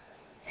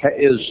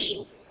is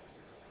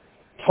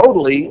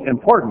totally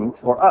important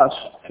for us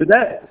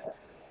today.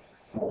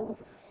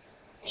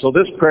 So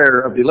this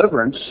prayer of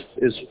deliverance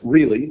is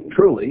really,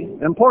 truly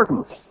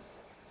important.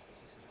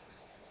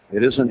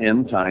 It is an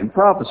end-time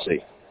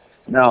prophecy.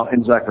 Now,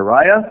 in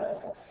Zechariah,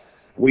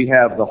 we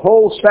have the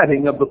whole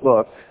setting of the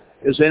book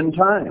is end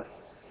time.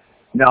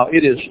 Now,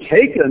 it is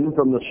taken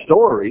from the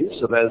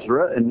stories of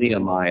Ezra and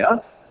Nehemiah,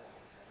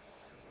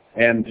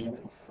 and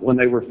when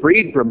they were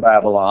freed from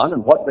Babylon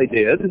and what they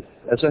did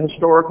as a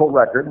historical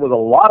record with a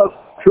lot of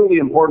truly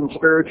important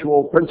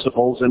spiritual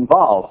principles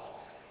involved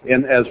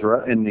in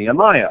Ezra and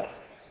Nehemiah.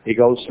 He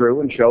goes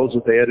through and shows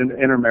that they had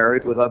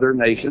intermarried with other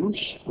nations,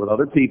 with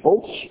other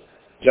peoples,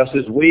 just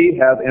as we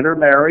have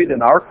intermarried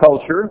in our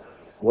culture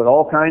with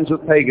all kinds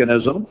of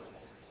paganism.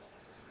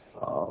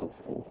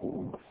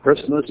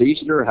 Christmas,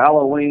 Easter,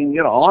 Halloween,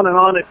 on and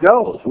on it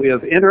goes. We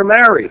have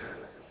intermarried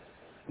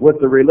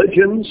with the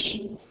religions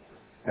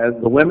as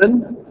the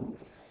women.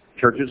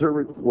 Churches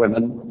are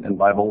women in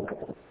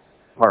Bible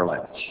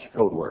parlance,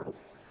 code word.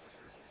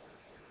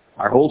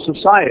 Our whole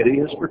society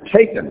is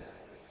partaken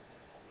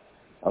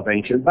of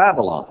ancient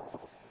Babylon.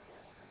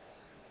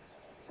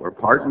 We're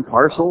part and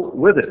parcel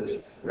with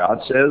it. God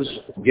says,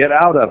 get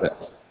out of it.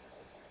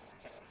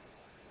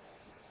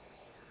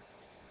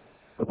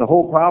 But the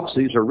whole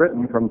prophecies are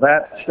written from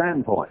that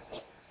standpoint.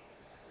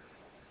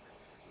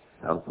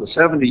 Now, the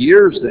 70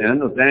 years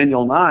then of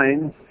Daniel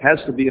 9 has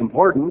to be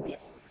important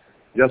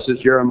just as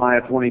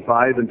Jeremiah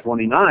 25 and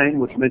 29,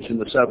 which mention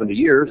the 70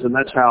 years, and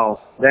that's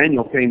how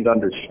Daniel came to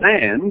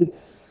understand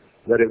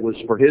that it was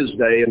for his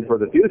day and for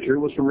the future,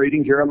 was from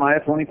reading Jeremiah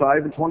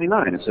 25 and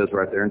 29. It says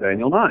right there in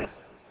Daniel 9.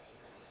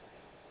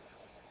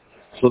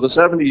 So the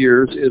 70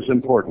 years is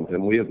important,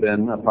 and we have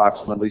been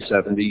approximately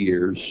 70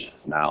 years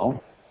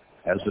now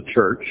as a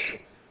church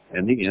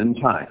in the end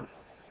time.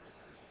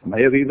 It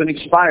may have even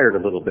expired a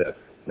little bit.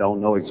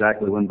 Don't know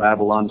exactly when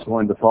Babylon's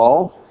going to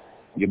fall.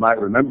 You might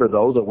remember,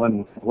 though, that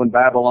when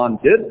Babylon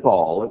did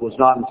fall, it was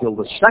not until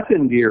the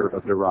second year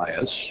of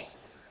Darius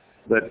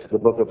that the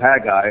book of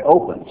Haggai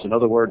opens. In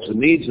other words, the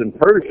Medes and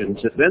Persians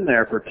had been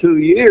there for 2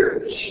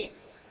 years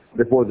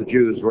before the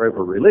Jews were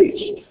ever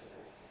released.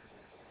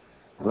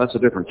 Well, that's a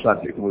different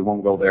subject, and we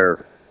won't go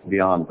there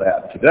beyond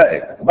that today.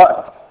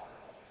 But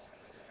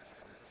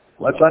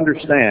let's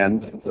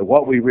understand that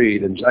what we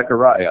read in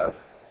Zechariah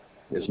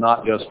is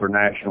not just for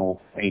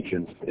national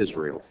ancient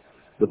Israel.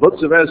 The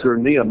books of Ezra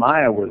and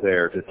Nehemiah were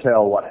there to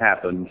tell what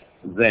happened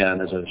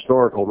then as a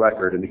historical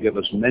record and to give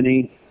us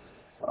many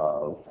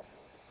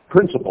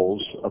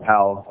principles of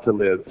how to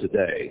live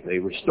today. They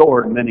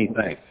restored many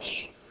things.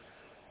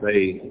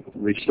 They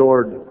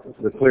restored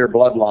the clear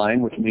bloodline,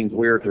 which means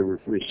we're to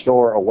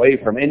restore away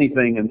from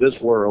anything in this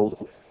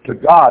world to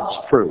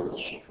God's truths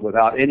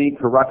without any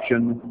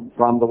corruption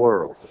from the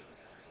world.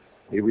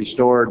 He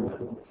restored,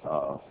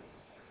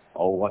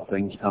 what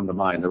things come to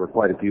mind. There were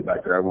quite a few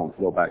back there. I won't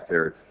go back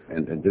there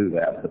and do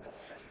that. But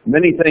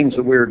many things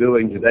that we're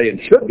doing today and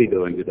should be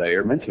doing today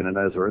are mentioned in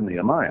Ezra and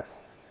Nehemiah.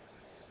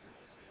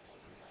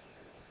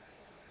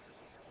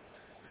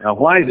 Now,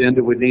 why then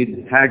do we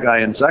need Haggai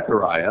and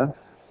Zechariah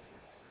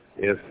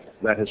if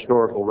that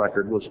historical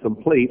record was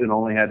complete and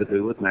only had to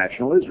do with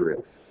national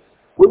Israel?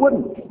 We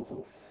wouldn't.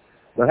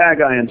 But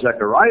Haggai and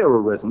Zechariah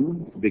were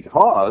written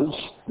because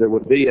there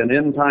would be an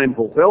end-time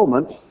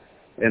fulfillment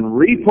and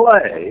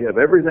replay of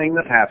everything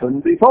that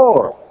happened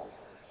before.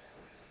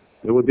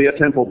 There would be a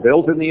temple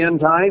built in the end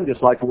time,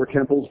 just like there were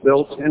temples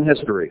built in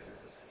history.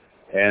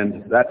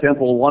 And that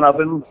temple, one of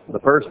them, the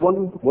first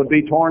one, would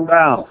be torn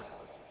down.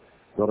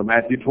 Go to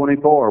Matthew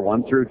 24,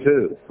 1 through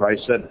 2.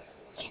 Christ said,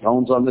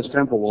 stones on this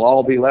temple will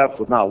all be left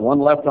with not one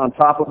left on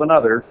top of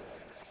another.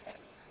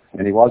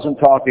 And he wasn't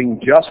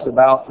talking just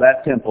about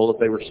that temple that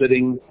they were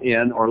sitting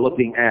in or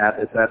looking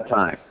at that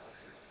time.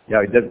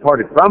 Yeah, he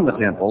departed from the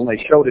temple, and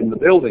they showed him the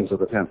buildings of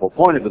the temple,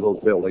 pointed to those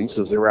buildings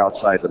as they were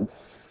outside them.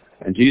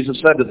 And Jesus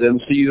said to them,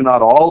 see you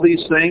not all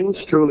these things?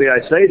 Truly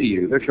I say to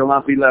you, there shall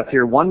not be left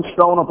here one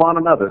stone upon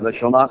another that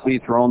shall not be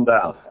thrown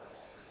down.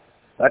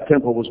 That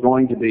temple was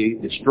going to be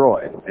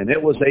destroyed, and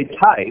it was a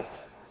type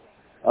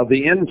of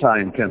the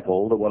end-time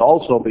temple that would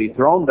also be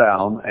thrown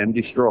down and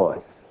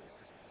destroyed.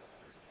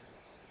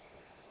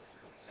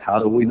 How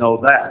do we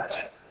know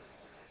that?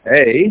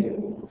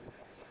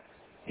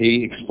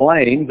 He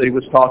explained that he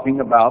was talking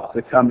about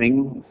the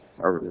coming,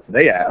 or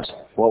they asked,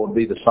 what would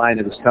be the sign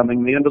of his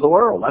coming, the end of the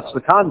world? That's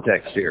the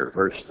context here,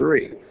 verse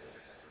 3.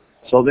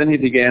 So then he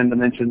began to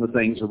mention the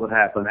things that would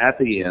happen at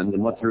the end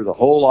and went through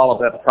all of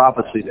that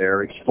prophecy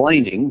there,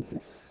 explaining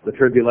the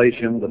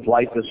tribulation, the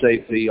flight to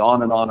safety,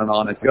 on and on and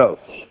on it goes.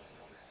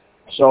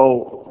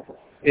 So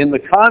in the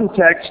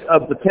context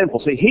of the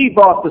temple, see, he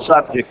brought the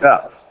subject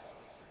up.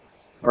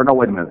 Or no,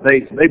 wait a minute.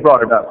 They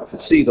brought it up to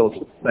see those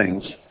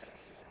things.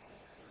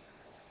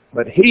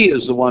 But he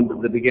is the one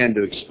that began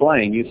to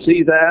explain. You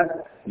see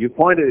that? You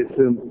pointed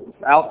it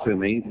out to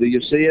me. Do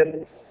you see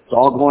it? It's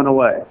all going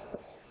away.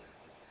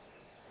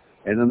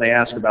 And then they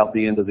ask about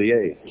the end of the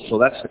age. So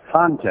that's the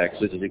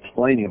context that is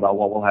explaining about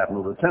what will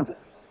happen to the temple.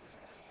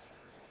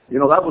 You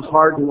know, that was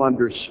hard to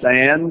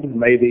understand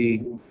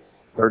maybe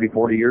 30,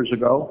 40 years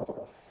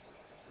ago.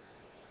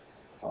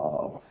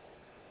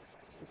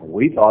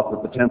 We thought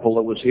that the temple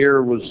that was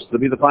here was to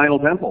be the final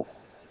temple.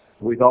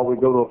 We thought we'd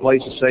go to a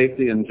place of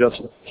safety and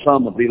just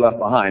some would be left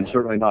behind.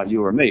 Certainly not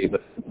you or me,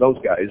 but those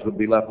guys would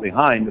be left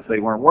behind if they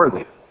weren't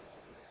worthy.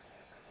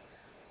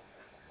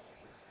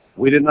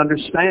 We didn't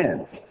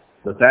understand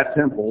that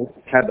temple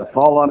had to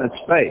fall on its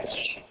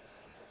face.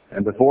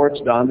 And before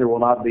it's done, there will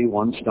not be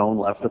one stone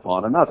left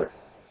upon another.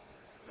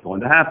 It's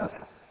going to happen.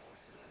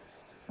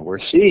 And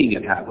we're seeing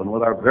it happen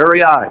with our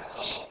very eyes.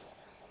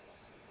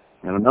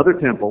 And another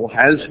temple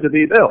has to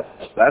be built.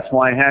 That's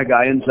why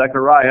Haggai and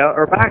Zechariah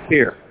are back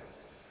here.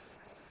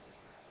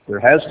 There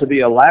has to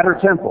be a latter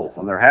temple,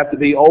 and there have to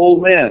be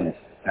old men,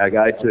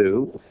 Haggai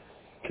 2,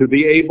 to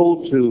be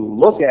able to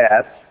look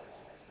at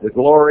the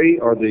glory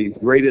or the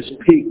greatest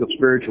peak of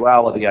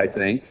spirituality, I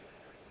think,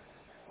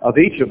 of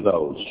each of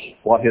those,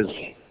 what has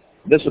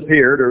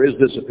disappeared or is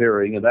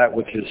disappearing and that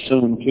which is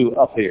soon to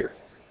appear.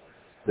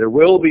 There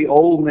will be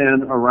old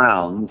men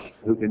around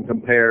who can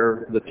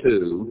compare the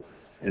two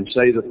and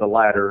say that the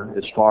latter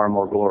is far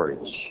more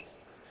glorious.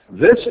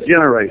 This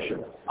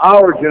generation,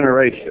 our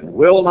generation,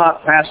 will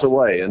not pass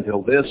away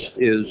until this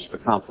is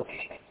accomplished.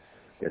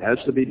 It has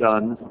to be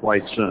done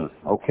quite soon.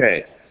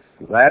 Okay,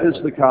 that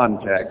is the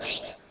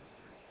context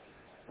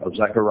of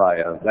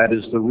Zechariah. That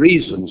is the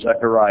reason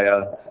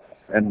Zechariah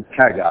and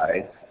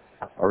Haggai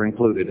are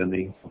included in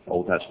the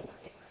Old Testament.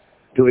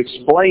 to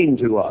explain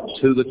to us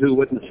who the two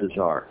witnesses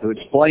are, to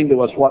explain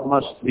to us what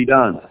must be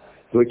done,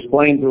 to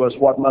explain to us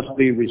what must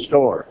be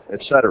restored,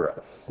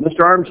 etc.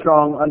 Mr.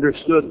 Armstrong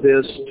understood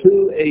this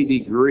to a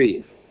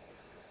degree.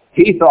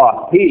 He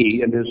thought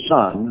he and his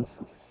son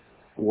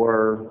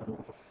were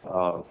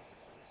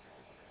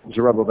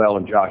Zerubbabel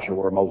and Joshua,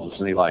 or Moses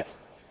and Elijah.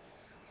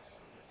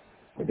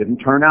 It didn't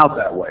turn out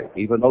that way,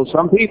 even though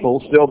some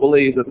people still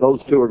believe that those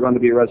two are going to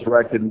be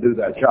resurrected and do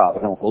that job.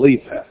 I don't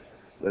believe that.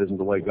 That isn't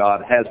the way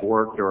God has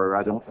worked, or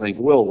I don't think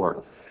will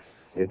work.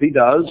 If he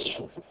does,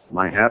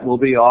 my hat will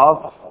be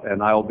off,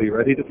 and I'll be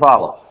ready to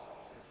follow.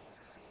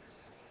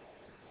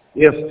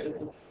 If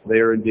they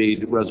are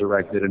indeed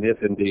resurrected, and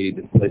if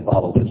indeed they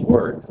follow his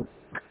word.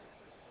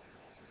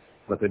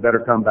 But they better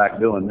come back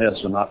doing this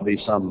and not be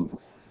some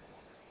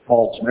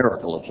false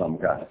miracle of some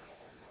kind.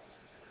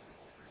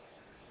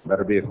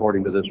 Better be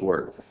according to this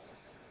word.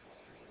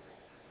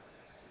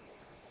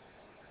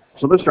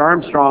 So Mr.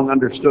 Armstrong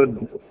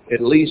understood,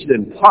 at least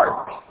in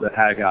part, that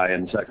Haggai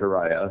and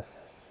Zechariah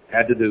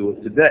had to do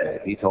with today.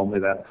 He told me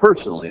that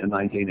personally in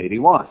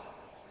 1981.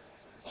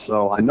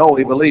 So I know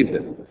he believed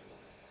it.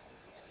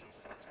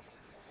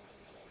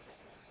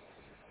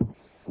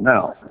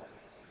 Now,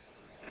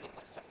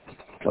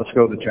 let's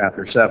go to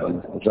chapter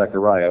 7 of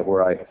Zechariah,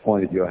 where I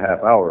pointed you a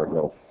half hour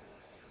ago.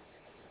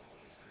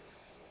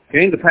 It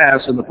came to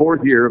pass in the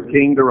 4th year of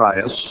King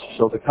Darius,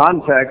 so the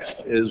context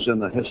is in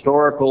the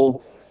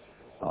historical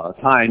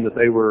time that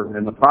they were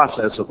in the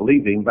process of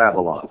leaving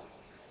Babylon,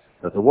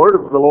 that the word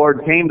of the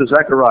Lord came to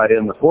Zechariah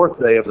in the 4th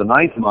day of the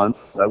 9th month,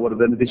 that would have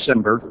been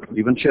December,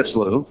 even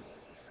Chislew,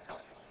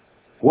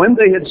 when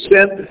they had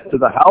sent to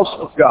the house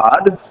of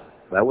God,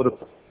 that would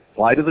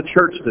apply to the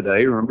church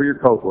today, remember your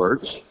code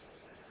words,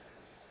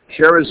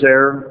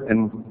 Sherezer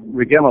and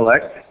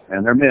Regemelech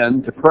and their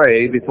men to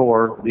pray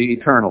before the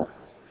Eternal,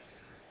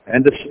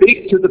 and to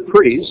speak to the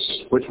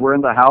priests which were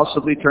in the house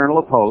of the Eternal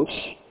of hosts,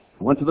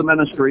 went to the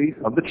ministry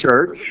of the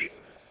church,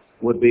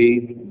 would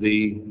be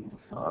the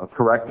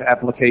correct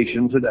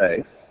application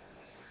today.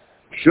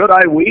 Should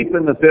I weep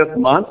in the 5th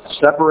month,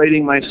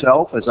 separating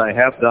myself as I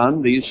have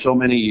done these so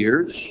many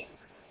years?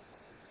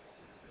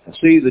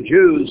 See, the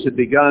Jews had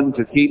begun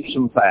to keep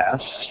some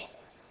fasts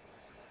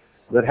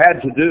that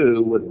had to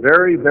do with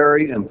very,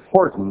 very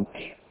important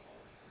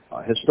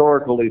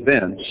historical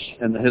events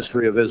in the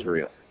history of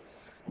Israel.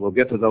 We'll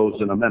get to those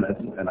in a minute,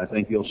 and I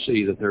think you'll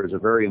see that there is a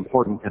very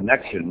important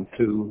connection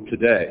to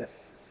today.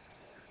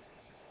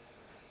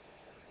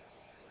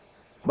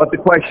 But the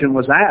question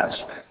was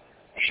asked,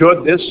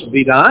 should this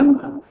be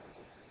done?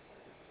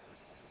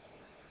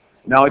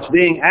 Now it's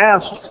being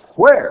asked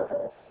where?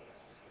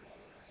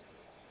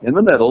 In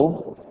the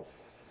middle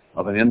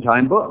of an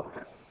end-time book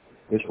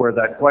is where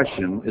that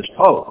question is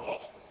posed.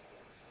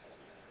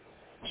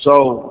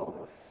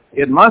 So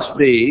it must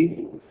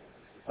be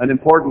an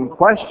important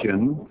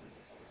question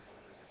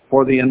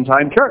for the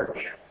end-time church.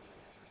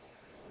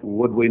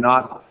 Would we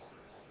not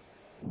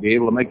be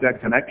able to make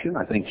that connection?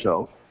 I think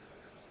so.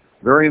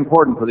 Very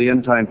important for the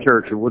end-time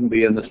church. It wouldn't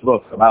be in this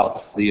book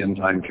about the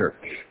end-time church.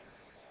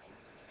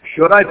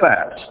 Should I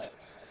fast?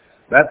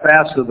 That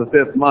fast of the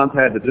 5th month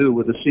had to do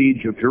with the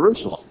siege of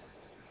Jerusalem.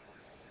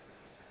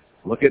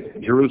 Look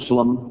at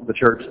Jerusalem, the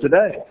church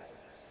today.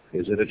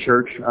 Is it a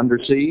church under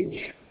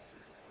siege?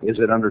 Is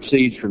it under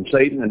siege from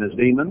Satan and his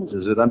demons?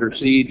 Is it under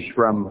siege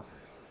from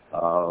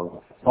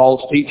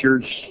false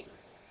teachers?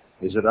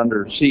 Is it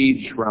under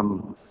siege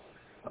from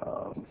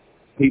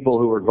people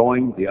who are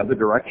going the other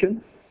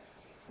direction?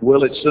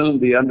 Will it soon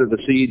be under the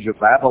siege of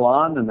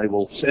Babylon, and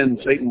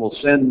Satan will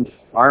send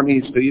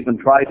armies to even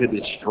try to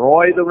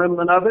destroy the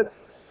remnant of it?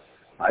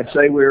 I'd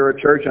say we're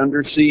a church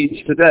under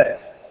siege today.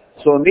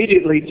 So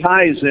immediately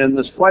ties in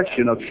this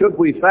question of should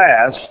we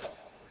fast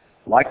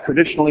like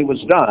traditionally was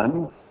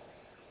done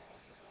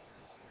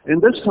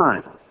in this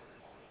time?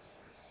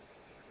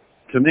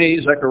 To me,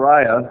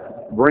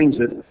 Zechariah brings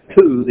it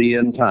to the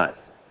end time.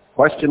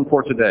 Question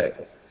for today.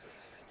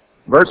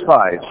 Verse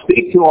 5,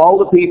 speak to all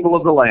the people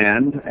of the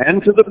land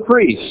and to the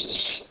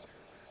priests.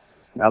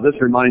 Now this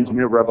reminds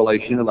me of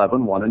Revelation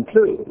 11, 1 and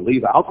 2.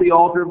 Leave out the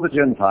altar of the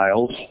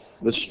Gentiles.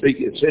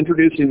 It's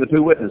introducing the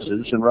two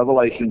witnesses in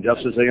Revelation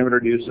just as they are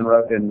introduced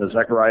in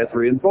Zechariah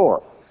 3 and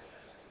 4.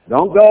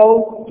 Don't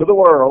go to the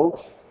world.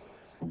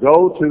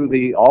 Go to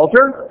the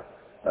altar.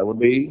 That would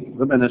be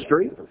the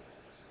ministry.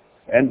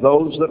 And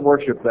those that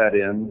worship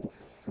therein,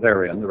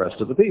 the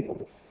rest of the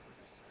people.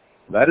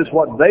 That is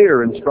what they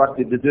are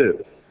instructed to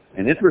do.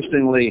 And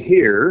interestingly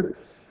here,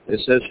 it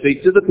says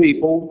speak to the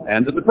people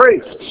and to the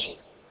priests.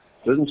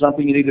 This isn't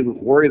something you need to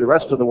worry the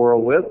rest of the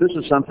world with. This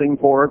is something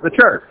for the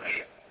church.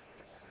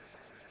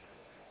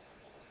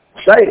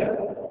 Say,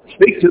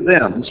 speak to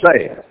them,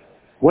 say,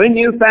 when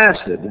you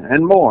fasted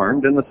and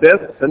mourned in the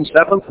 5th and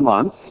 7th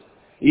month,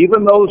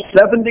 even those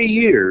 70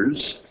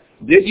 years,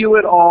 did you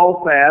at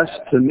all fast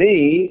to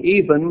me,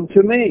 even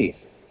to me?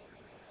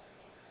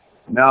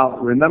 Now,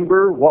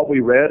 remember what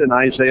we read in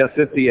Isaiah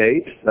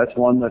 58. That's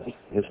one that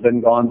has been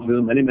gone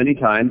through many, many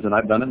times, and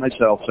I've done it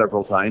myself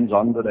several times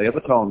on the Day of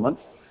Atonement.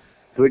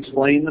 to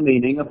explain the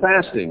meaning of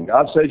fasting.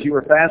 God says you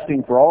were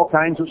fasting for all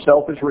kinds of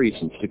selfish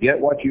reasons, to get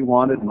what you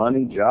wanted,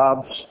 money,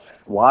 jobs,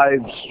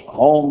 wives,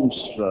 homes,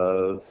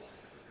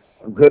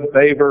 good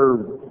favor,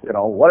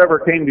 whatever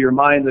came to your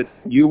mind that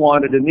you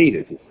wanted and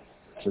needed.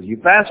 So you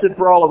fasted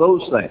for all of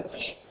those things.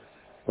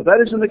 But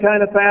that isn't the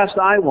kind of fast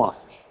I want.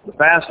 The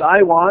fast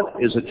I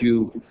want is that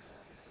you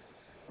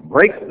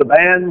break the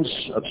bands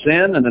of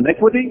sin and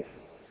iniquity.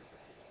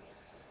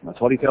 That's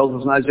what he tells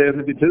us in Isaiah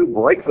 52.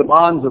 Break the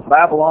bonds of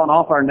Babylon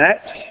off our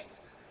necks.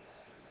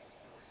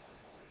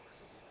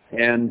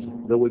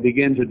 And that we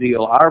begin to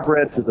deal our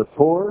bread to the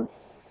poor.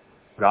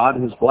 God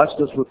has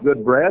blessed us with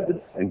good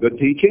bread and good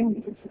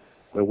teaching.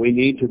 But we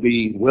need to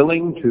be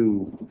willing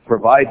to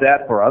provide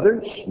that for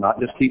others, not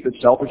just keep it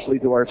selfishly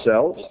to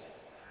ourselves,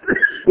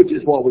 which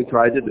is what we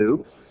tried to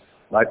do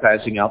by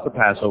passing out the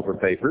Passover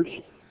papers.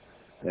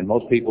 And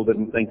most people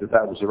didn't think that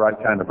that was the right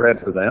kind of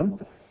bread for them.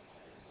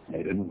 They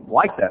didn't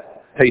like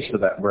that taste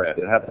of that bread.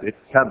 It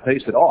kind of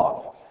tasted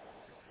off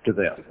to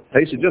them. It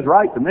tasted just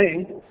right to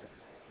me.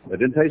 It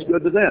didn't taste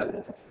good to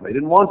them. They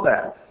didn't want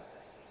that.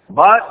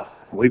 But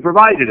we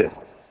provided it,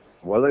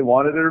 whether they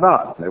wanted it or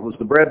not. It was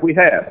the bread we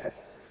had.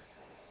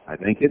 I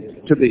think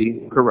it to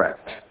be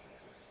correct.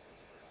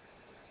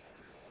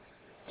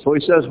 So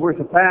he says we're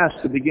to fast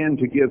to begin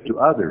to give to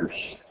others,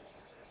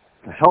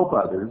 to help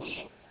others.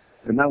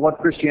 Isn't that what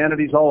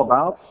Christianity is all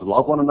about? To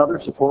love one another,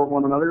 support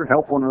one another,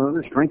 help one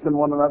another, strengthen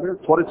one another.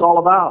 That's what it's all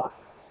about.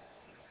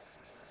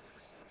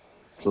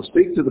 So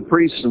speak to the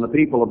priests and the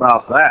people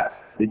about that.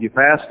 Did you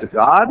fast to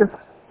God?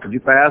 Did you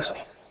fast?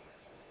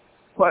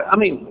 Well,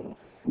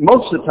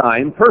 most of the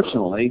time,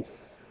 personally,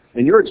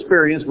 in your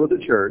experience with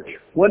the church,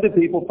 when did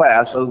people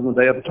fast other than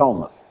the Day of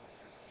Atonement?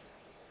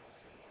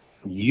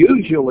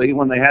 Usually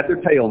when they had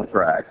their tail in the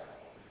crack,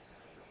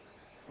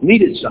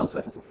 needed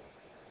something.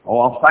 Oh,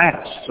 I'll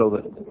fast so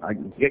that I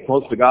can get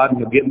close to God and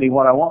He'll give me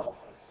what I want.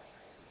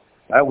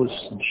 That was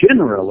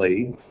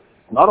generally,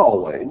 not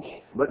always,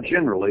 but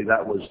generally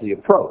that was the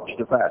approach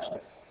to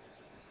fasting.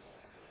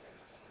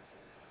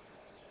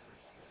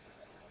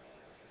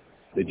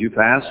 Did you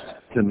fast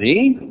to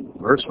me?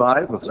 Verse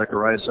 5 of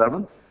Zechariah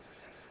 7.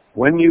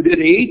 When you did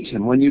eat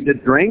and when you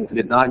did drink,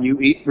 did not you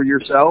eat for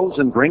yourselves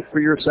and drink for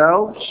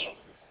yourselves?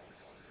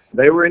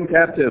 They were in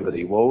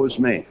captivity. Woe is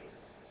me.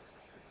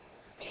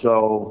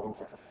 So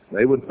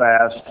they would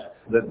fast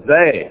that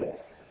they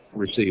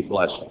receive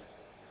blessing.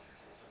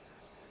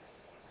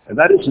 And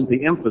that isn't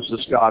the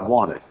emphasis God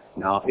wanted.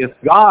 Now, if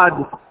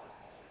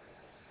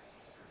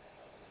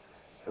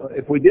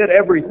we did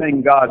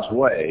everything God's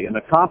way and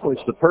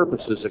accomplished the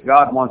purposes that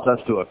God wants us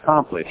to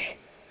accomplish,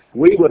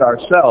 we would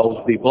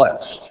ourselves be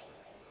blessed.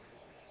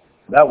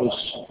 That was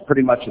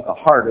pretty much at the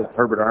heart of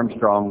Herbert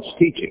Armstrong's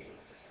teaching.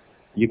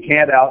 You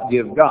can't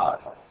outgive God.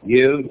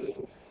 Give,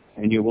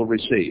 and you will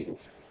receive.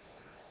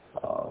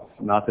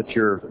 Not that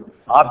your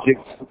object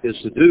is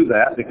to do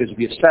that, because if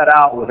you set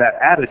out with that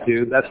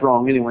attitude, that's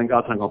wrong anyway, and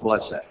God's not going to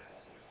bless that.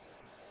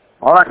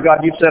 All right,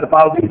 God, you said if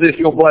I'll do this,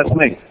 you'll bless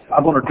me.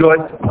 I'm going to do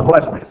it.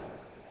 Bless me.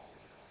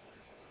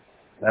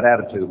 That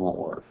attitude won't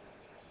work.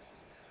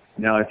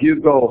 Now, if you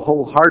go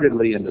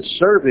wholeheartedly into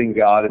serving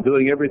God and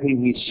doing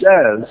everything He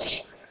says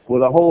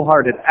with a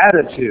wholehearted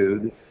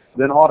attitude,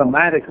 then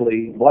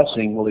automatically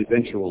blessing will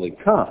eventually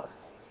come.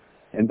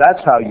 And that's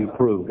how you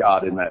prove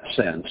God in that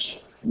sense,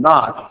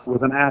 not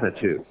with an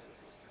attitude.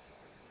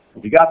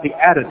 If you got the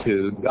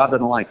attitude, God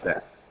doesn't like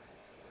that.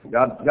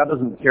 God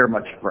doesn't care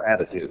much for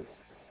attitude.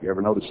 You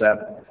ever notice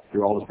that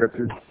through all the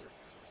scriptures?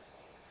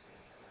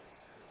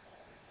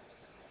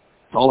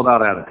 It's all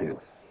about attitude.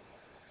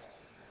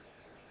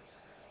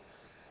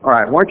 All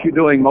right, weren't you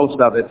doing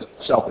most of it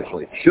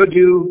selfishly? Should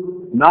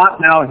you not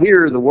now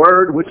hear the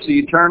word which the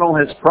Eternal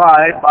has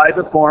cried by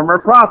the former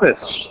prophets?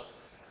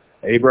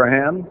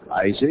 Abraham,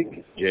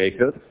 Isaac,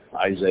 Jacob,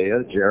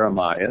 Isaiah,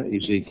 Jeremiah,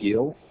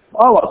 Ezekiel,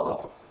 all of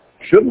them.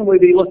 Shouldn't we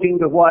be looking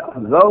to what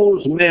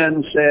those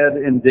men said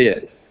and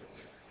did?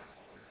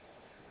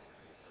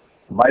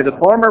 By the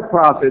former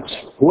prophets,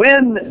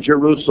 when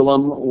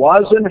Jerusalem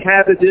was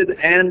inhabited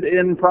and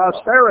in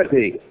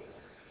prosperity.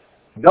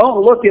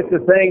 Don't look at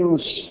the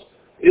things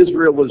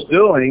Israel was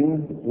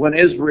doing when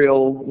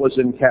Israel was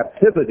in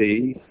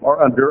captivity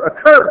or under a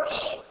curse.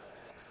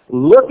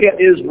 Look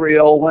at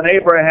Israel when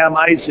Abraham,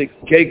 Isaac,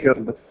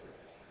 Jacob,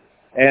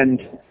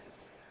 and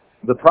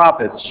the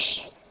prophets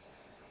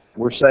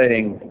were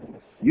saying,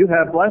 you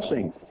have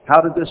blessing.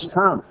 How did this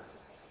come?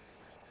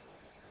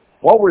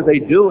 What were they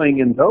doing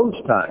in those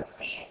times?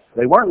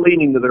 They weren't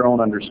leaning to their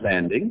own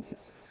understanding.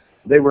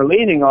 They were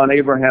leaning on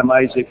Abraham,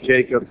 Isaac,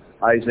 Jacob,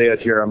 Isaiah,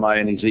 Jeremiah,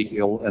 and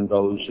Ezekiel, and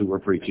those who were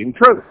preaching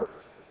truth.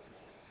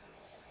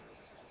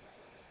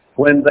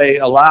 When they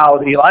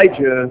allowed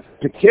Elijah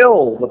to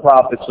kill the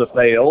prophets of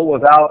Baal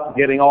without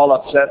getting all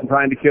upset and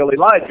trying to kill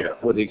Elijah,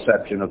 with the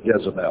exception of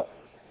Jezebel,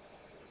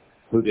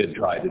 who did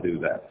try to do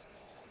that.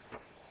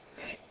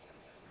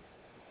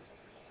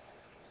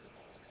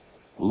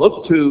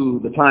 Look to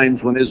the times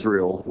when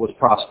Israel was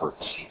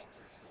prosperous,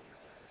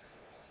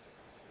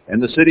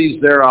 and the cities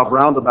thereof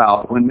round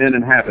about, when men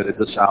inhabited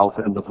the south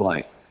and the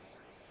plain.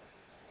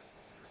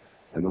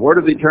 And the word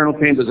of the Eternal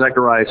came to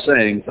Zechariah,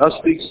 saying, Thus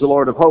speaks the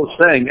Lord of hosts,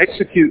 saying,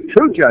 Execute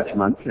true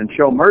judgment, and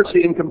show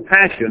mercy and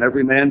compassion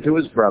every man to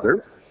his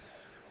brother.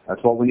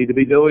 That's what we need to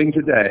be doing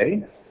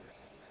today.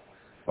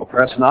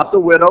 Oppress not the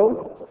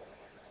widow,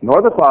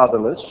 nor the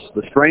fatherless,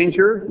 the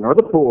stranger, nor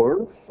the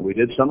poor. We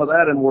did some of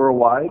that in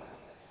Worldwide.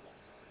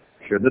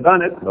 Shouldn't have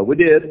done it, but we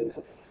did.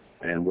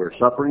 And we're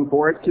suffering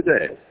for it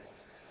today.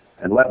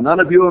 And let none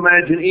of you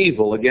imagine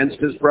evil against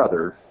his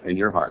brother in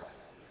your heart.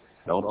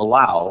 Don't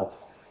allow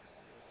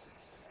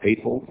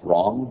hateful,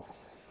 wrong,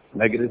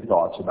 negative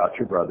thoughts about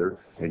your brother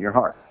in your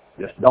heart.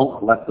 Just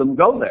don't let them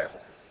go there.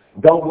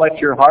 Don't let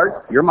your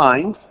heart, your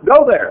mind,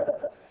 go there.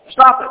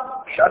 Stop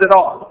it. Shut it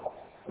off.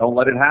 Don't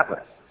let it happen.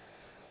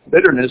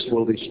 Bitterness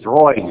will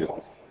destroy you.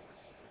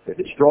 It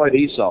destroyed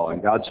Esau,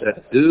 and God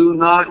said, do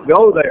not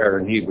go there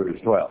in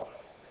Hebrews 12.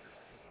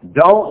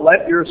 Don't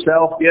let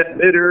yourself get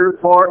bitter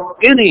for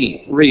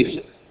any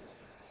reason.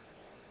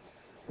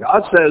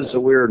 God says that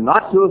we're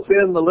not to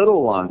offend the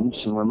little ones,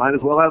 and we might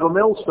as well have a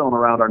millstone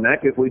around our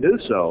neck if we do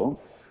so.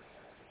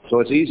 So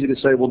it's easy to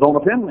say, well, don't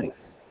offend me.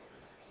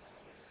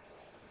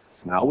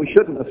 Now, we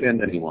shouldn't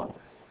offend anyone.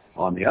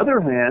 On the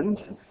other hand,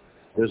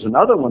 there's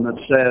another one that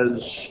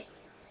says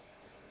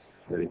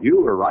that if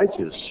you are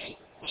righteous,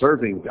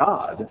 serving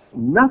God,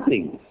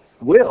 nothing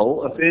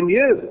will offend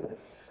you.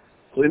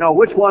 So,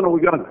 which one are we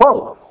going to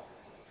quote?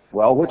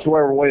 Well,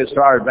 whichever way is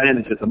to our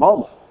advantage at the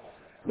moment.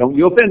 Don't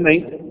you offend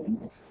me,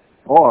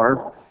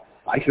 or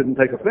I shouldn't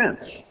take offense.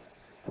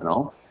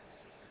 You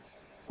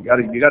got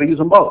to use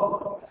them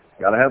both.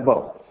 You got to have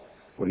both.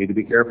 We need to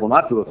be careful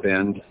not to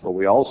offend, but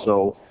we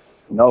also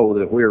know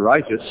that if we are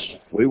righteous,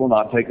 we will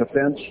not take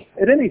offense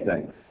at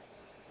anything.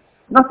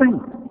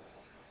 Nothing.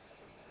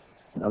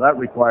 Now that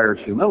requires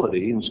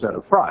humility instead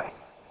of pride.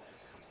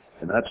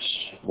 And that's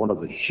one of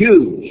the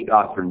huge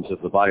doctrines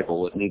of the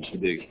Bible that needs to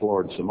be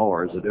explored some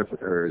more, is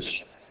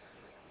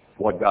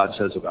what God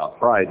says about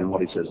pride and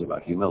what he says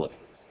about humility.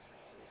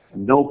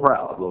 No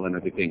proud will enter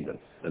the kingdom.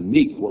 The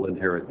meek will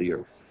inherit the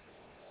earth.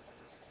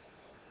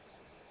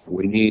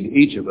 We need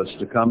each of us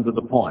to come to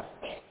the point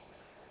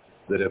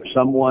that if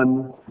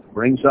someone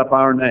brings up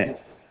our name,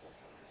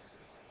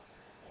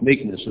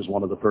 meekness is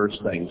one of the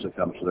first things that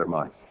comes to their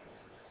mind.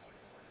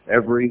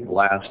 Every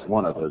last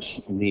one of us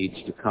needs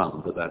to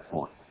come to that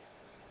point.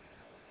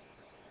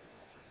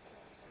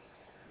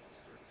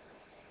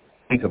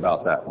 Think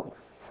about that one.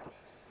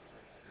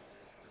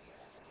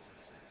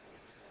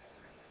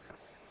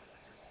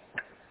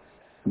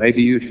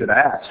 Maybe you should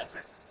ask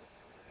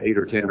 8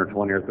 or 10 or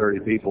 20 or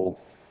 30 people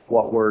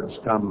what words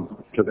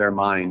come to their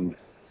mind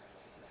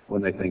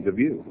when they think of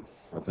you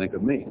or think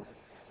of me.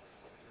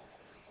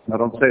 Now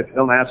don't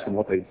ask them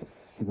when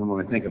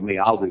they think of me.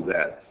 I'll do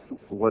that.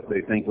 What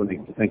they think when they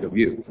think of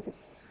you.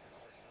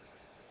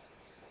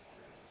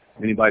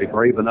 Anybody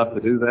brave enough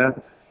to do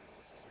that?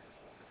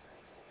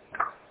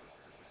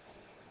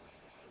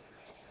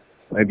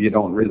 Maybe you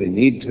don't really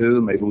need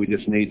to. Maybe we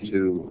just need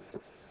to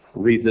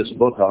read this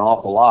book an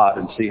awful lot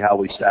and see how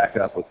we stack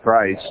up with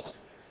Christ,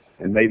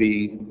 and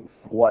maybe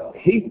what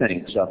he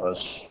thinks of us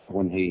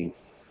when he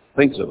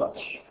thinks of us.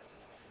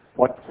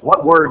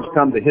 What words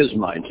come to his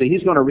mind? See,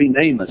 he's going to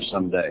rename us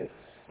someday.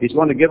 He's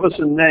going to give us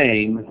a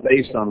name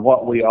based on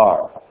what we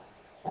are.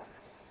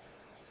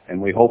 And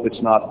we hope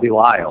it's not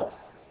Belial.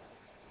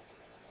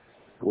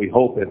 We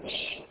hope it's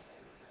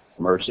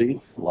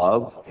mercy,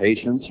 love,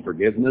 patience,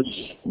 forgiveness,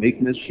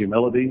 meekness,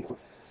 humility,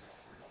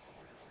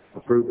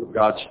 the fruit of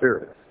God's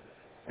Spirit.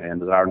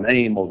 And that our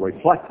name will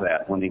reflect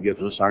that when he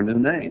gives us our new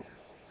name.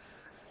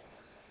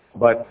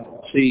 But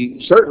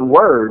see, certain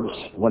words,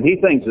 when he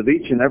thinks of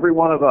each and every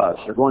one of us,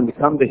 are going to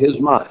come to his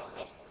mind.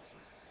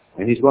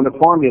 And he's going to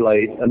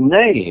formulate a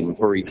name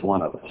for each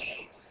one of us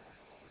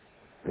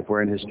if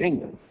we're in his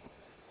kingdom.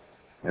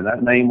 And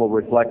that name will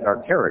reflect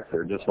our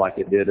character, just like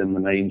it did in the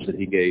names that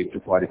he gave to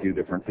quite a few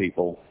different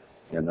people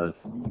in the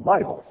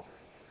Bible.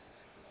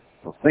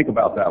 So think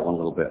about that one a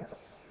little bit.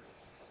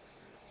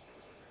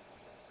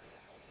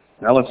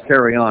 Now let's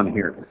carry on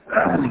here.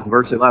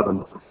 Verse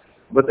 11.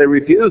 But they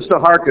refused to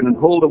hearken and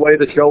pulled away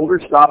the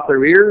shoulders, stopped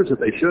their ears that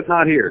they should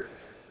not hear.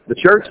 The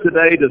church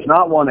today does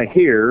not want to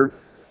hear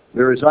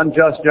there is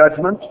unjust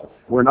judgment.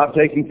 We're not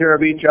taking care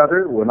of each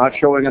other. We're not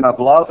showing enough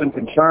love and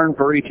concern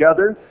for each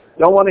other.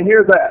 Don't want to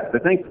hear that. They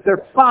think that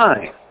they're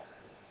fine.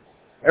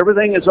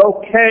 Everything is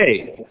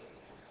okay.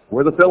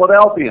 We're the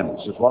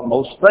Philadelphians, is what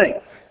most think.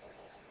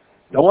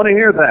 Don't want to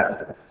hear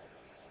that.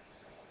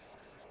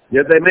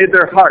 Yet they made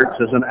their hearts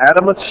as an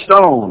adamant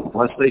stone,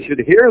 lest they should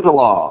hear the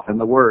law and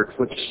the words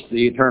which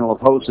the Eternal of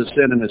hosts has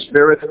sent in his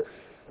Spirit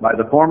by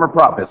the former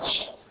prophets.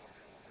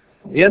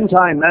 The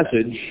end-time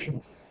message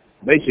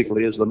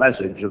basically is the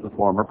message of the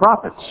former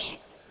prophets,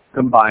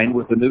 combined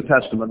with the New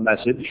Testament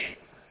message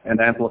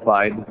and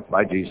amplified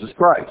by Jesus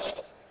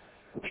Christ.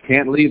 But you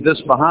can't leave this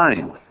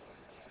behind.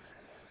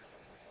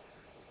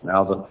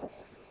 Now,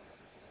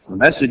 the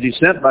message he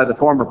sent by the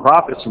former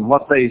prophets and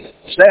what they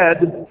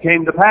said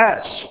came to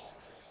pass.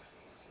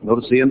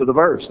 Notice the end of the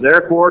verse.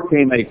 Therefore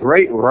came a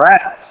great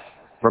wrath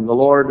from the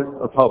Lord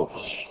of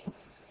hosts.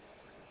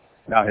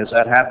 Now, has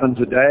that happened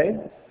today?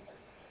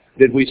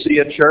 Did we see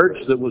a church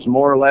that was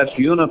more or less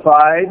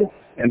unified,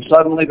 and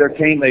suddenly there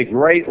came a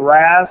great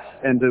wrath,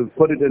 and to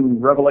put it in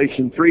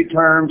Revelation 3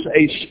 terms,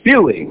 a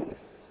spewing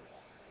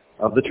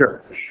of the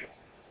church?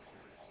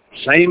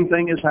 Same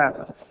thing has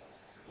happened.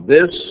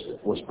 This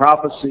was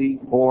prophecy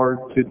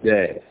for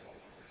today.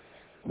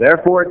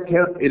 Therefore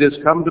it has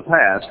come to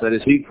pass that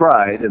as he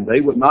cried, and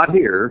they would not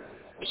hear,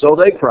 so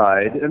they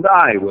cried, and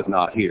I would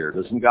not hear.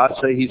 Doesn't God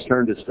say he's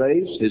turned his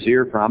face, his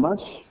ear from us,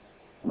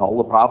 and all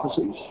the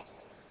prophecies?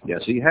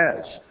 Yes, he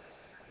has.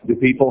 Do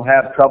people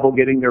have trouble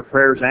getting their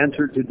prayers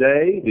answered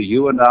today? Do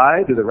you and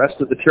I? Do the rest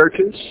of the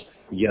churches?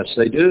 Yes,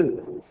 they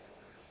do.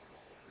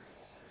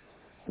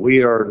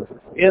 We are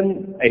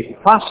in a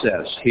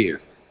process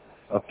here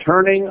of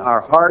turning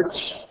our hearts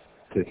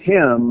to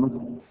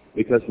him,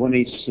 because when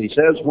he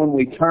says when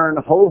we turn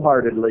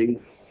wholeheartedly,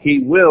 he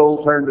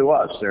will turn to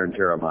us, there in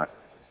Jeremiah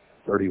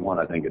 31,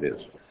 I think it is.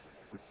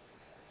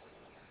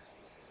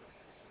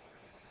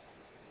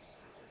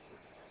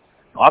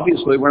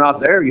 Obviously, we're not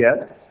there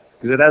yet,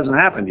 because it hasn't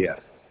happened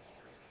yet.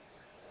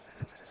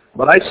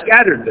 But I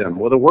scattered them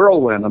with a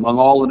whirlwind among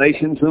all the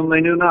nations whom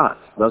they knew not.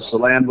 Thus the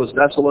land was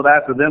desolate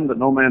after them, that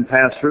no man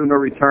passed through nor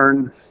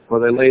returned, for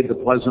they laid the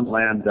pleasant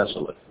land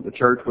desolate. The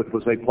church, which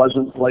was a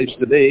pleasant place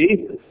to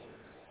be,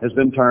 has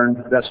been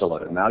turned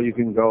desolate. And now you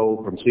can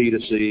go from sea to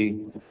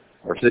sea,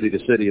 or city to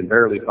city, and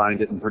barely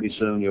find it, and pretty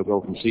soon you'll go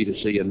from sea to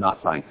sea and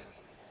not find it.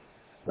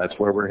 That's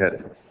where we're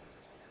headed.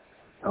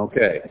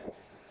 Okay.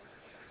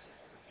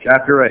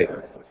 Chapter 8.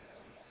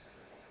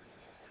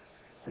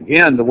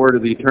 Again, the word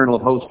of the Eternal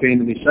of Hosts came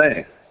to me,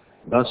 saying,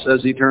 Thus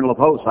says the Eternal of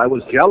Hosts, I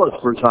was jealous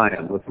for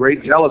Zion with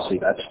great jealousy.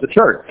 That's the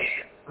church.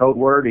 Code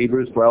word,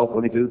 Hebrews 12,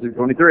 22 through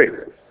 23.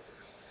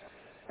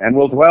 And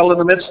will dwell in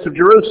the midst of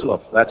Jerusalem.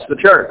 That's the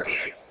church.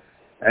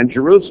 And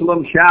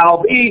Jerusalem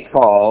shall be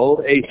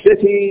called a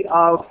city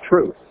of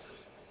truth.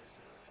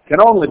 Can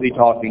only be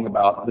talking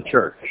about the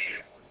church.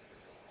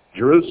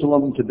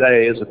 Jerusalem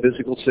today as a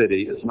physical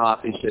city is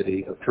not a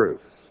city of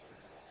truth.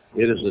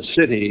 It is a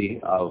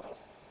city of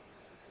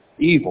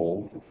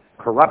evil,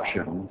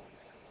 corruption,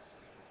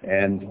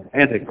 and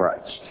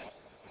Antichrist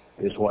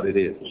is what it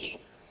is.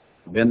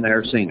 Been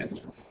there, seen it.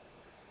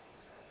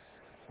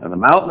 And the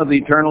mountain of the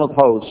Eternal of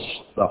Hosts,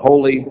 the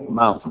holy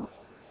mountain.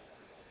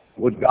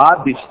 Would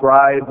God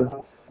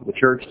describe the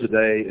church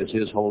today as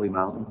his holy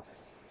mountain?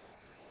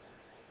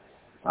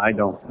 I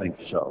don't think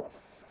so.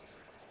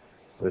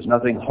 There's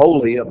nothing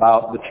holy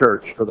about the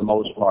church for the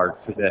most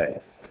part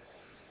today.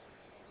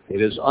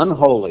 It is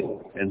unholy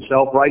in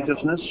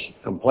self-righteousness,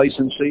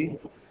 complacency,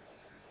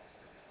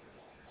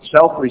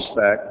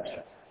 self-respect,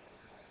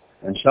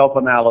 and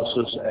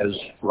self-analysis as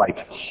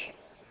righteous.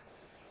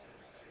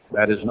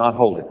 That is not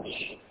holiness,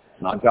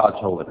 not God's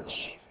holiness.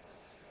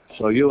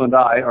 So you and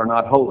I are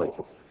not holy.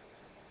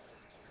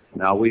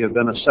 Now we have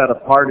been set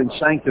apart and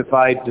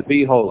sanctified to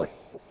be holy,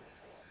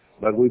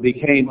 but we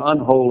became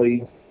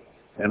unholy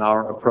in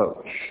our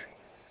approach.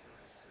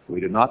 We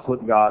did not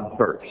put God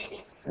first,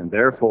 and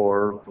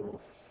therefore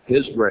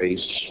his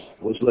grace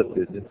was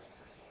lifted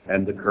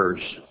and the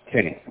curse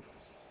came.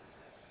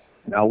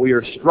 Now we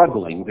are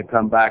struggling to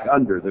come back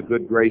under the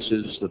good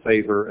graces, the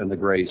favor, and the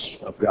grace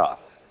of God.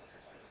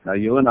 Now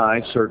you and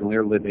I certainly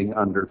are living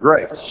under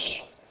grace.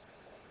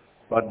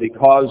 But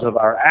because of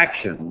our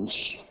actions,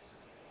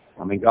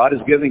 God is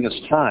giving us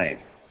time,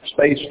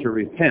 space to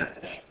repent.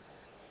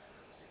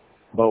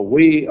 But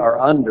we are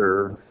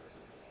under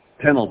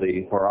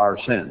penalty for our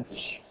sins,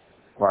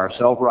 for our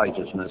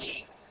self-righteousness,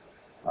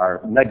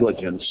 our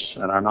negligence,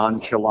 and our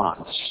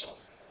nonchalance,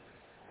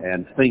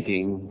 and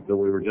thinking that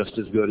we were just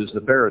as good as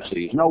the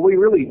Pharisees. No,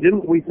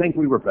 didn't we think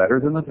we were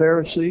better than the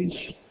Pharisees?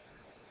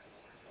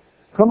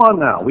 Come on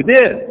now, we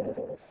did.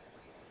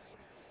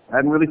 I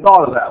hadn't really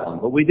thought of that one,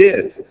 but we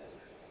did.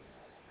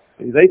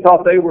 They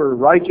thought they were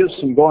righteous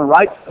and going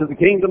right to the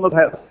kingdom of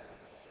heaven.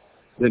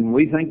 Didn't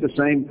we think the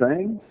same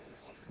thing?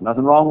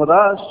 Nothing wrong with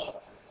us.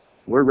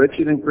 We're rich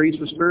and increased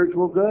with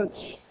spiritual goods.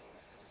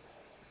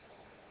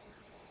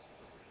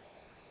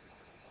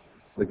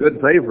 The good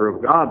favor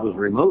of God was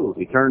removed.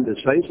 He turned his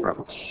face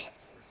from us.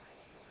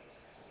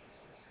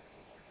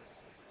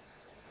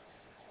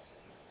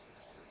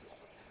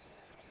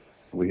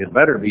 We had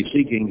better be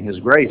seeking his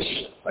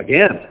grace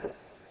again,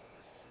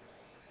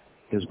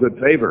 his good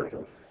favor,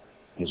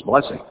 his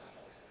blessing.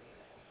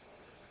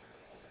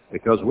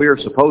 Because we are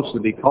supposed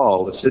to be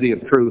called a city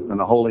of truth and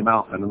a holy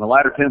mountain. In the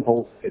latter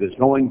temple, it is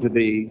going to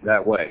be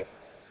that way.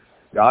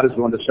 God is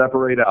going to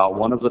separate out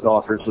one of the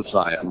daughters of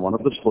Zion, one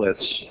of the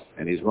splits,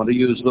 and he's going to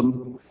use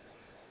them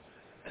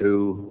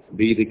to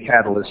be the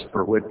catalyst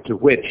to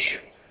which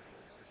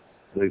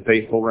the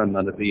faithful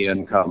remnant at the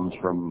end comes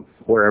from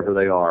wherever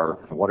they are,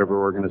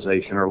 whatever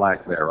organization or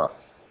lack thereof.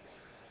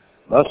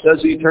 Thus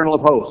says the Eternal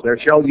of Hosts, there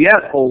shall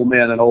yet old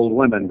men and old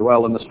women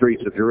dwell in the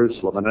streets of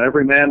Jerusalem, and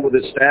every man with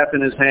his staff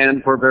in his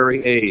hand for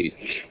very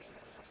age.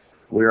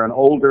 We are an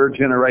older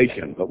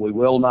generation, but we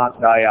will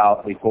not die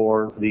out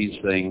before these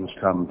things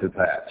come to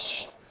pass.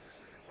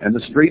 And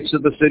the streets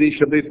of the city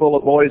shall be full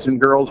of boys and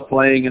girls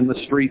playing in the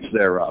streets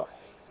thereof.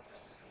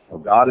 So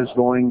God is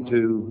going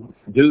to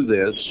do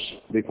this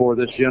before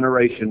this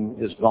generation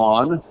is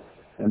gone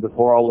and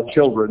before all the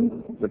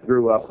children that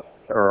grew up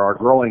or are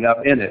growing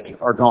up in it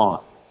are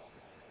gone.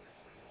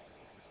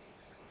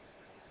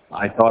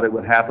 I thought it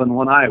would happen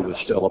when I was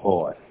still a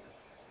boy.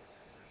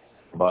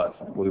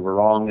 But we were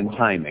wrong in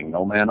timing.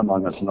 No man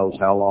among us knows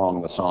how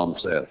long, the psalm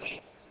says.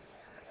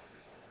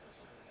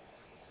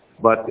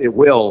 But it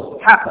will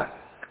happen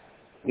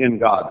in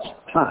God's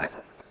time.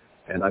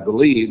 And I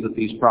believe that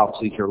these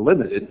prophecies are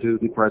limited to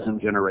the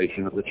present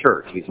generation of the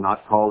church. He's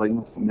not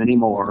calling many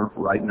more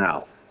right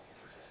now.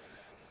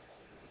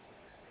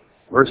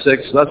 Verse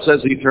 6, thus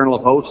says the Eternal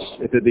of hosts,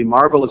 if it be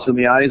marvelous in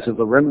the eyes of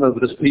the remnant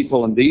of this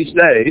people in these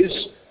days,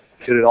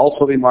 should it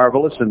also be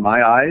marvelous in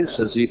my eyes,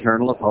 says the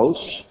Eternal of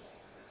hosts?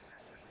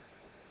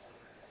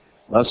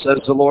 Thus says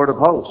the Lord of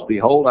hosts,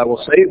 behold, I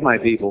will save my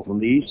people from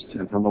the east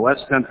and from the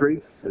west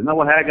country. Isn't that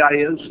what Haggai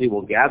is? He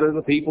will gather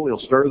the people, he'll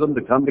stir them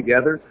to come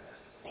together.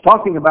 He's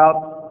talking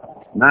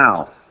about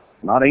now,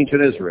 not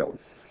ancient Israel.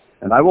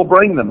 And I will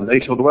bring them, and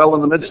they shall dwell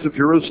in the midst of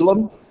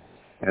Jerusalem,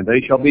 and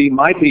they shall be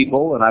my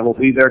people, and I will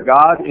be their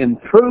God in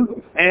truth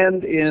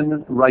and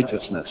in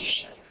righteousness.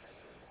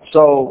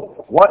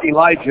 So what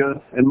Elijah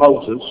and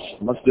Moses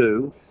must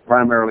do,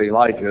 primarily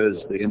Elijah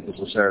is the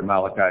emphasis there in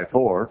Malachi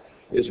 4,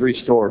 is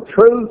restore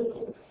truth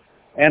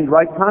and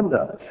right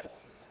conduct.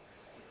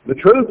 The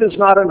truth is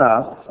not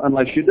enough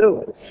unless you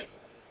do it.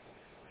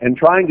 And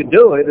trying to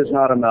do it is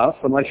not enough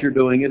unless you're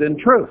doing it in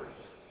truth.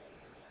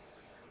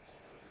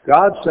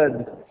 God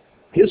said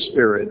his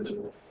Spirit,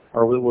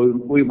 or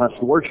we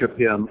must worship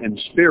him in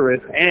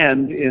spirit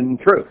and in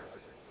truth.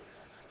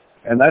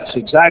 And that's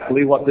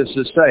exactly what this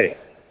is saying,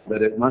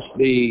 that it must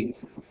be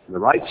the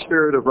right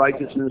spirit of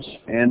righteousness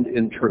and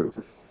in truth.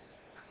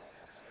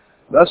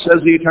 Thus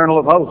says the Eternal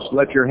of hosts,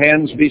 let your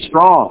hands be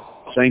strong.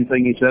 Same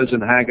thing he says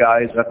in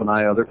Haggai,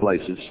 Zephaniah, other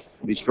places.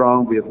 Be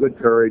strong, be of good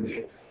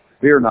courage,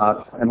 fear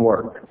not, and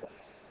work.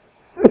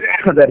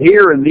 That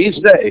here in these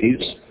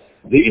days,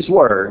 these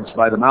words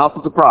by the mouth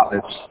of the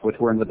prophets, which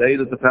were in the day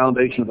that the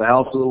foundation of the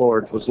house of the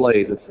Lord was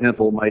laid, that the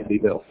temple might be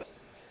built.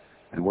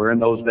 And we're in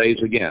those days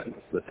again.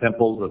 The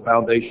temple, the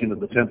foundation of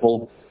the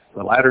temple,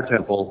 the latter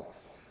temple,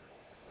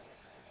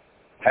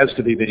 has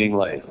to be being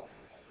laid.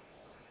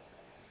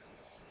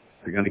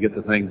 You're going to get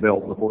the thing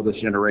built before this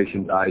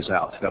generation dies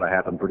out. It's got to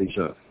happen pretty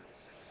soon.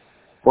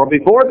 For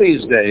before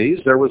these days,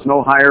 there was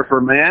no hire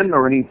for man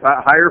nor any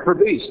hire for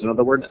beast. In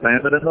other words,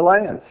 famine in the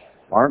land.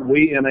 Aren't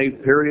we in a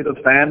period of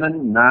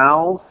famine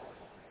now,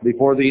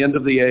 before the end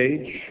of the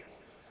age?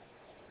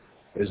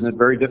 Isn't it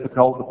very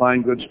difficult to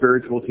find good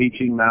spiritual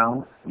teaching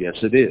now? Yes,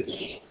 it is.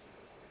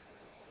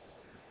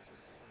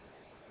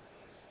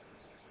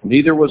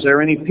 Neither was there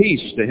any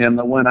peace to him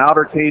that went out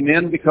or came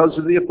in because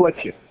of the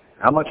affliction.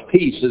 How much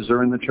peace is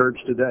there in the church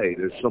today?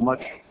 There's so much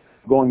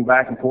going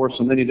back and forth,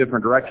 so many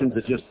different directions.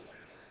 It's just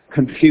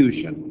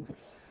confusion.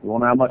 You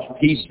want to know how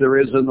much peace there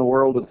is in the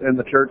world, in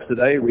the church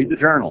today? Read the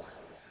journal.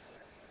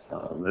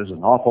 There's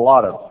an awful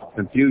lot of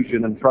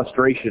confusion and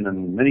frustration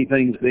and many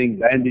things being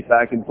bandied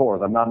back and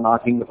forth. I'm not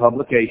knocking the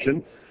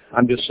publication.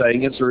 I'm just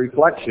saying it's a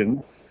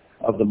reflection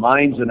of the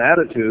minds and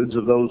attitudes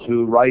of those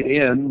who write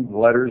in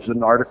letters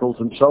and articles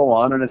and so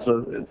on. And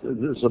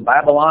it's a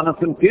Babylon of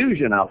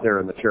confusion out there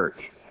in the church.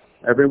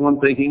 Everyone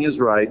thinking is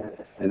right,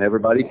 and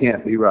everybody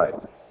can't be right.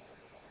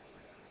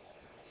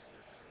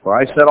 For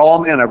I set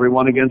all men,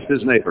 everyone against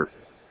his neighbor.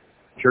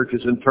 Church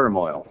is in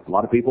turmoil. A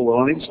lot of people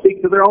won't even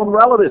speak to their own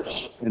relatives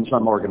in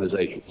some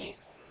organizations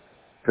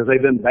because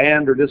they've been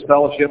banned or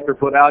disfellowshipped or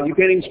put out. You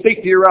can't even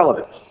speak to your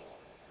relatives.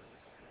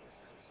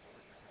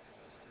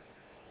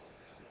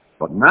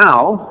 But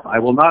now I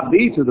will not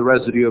be to the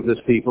residue of this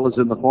people as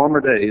in the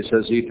former days,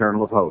 says the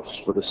Eternal of hosts.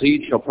 For the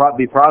seed shall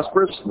be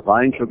prosperous, the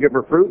vine shall give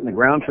her fruit, and the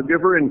ground shall give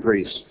her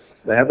increase.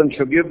 The heavens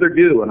shall give their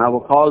due, and I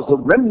will cause the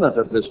remnant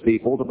of this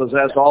people to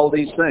possess all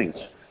these things.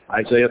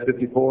 Isaiah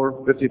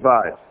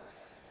 54:55.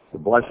 The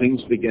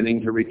blessings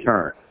beginning to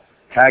return.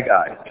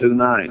 Haggai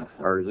 2:9,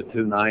 or is it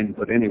 2:9?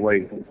 But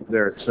anyway,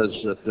 there it says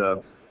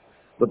that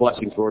the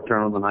blessings will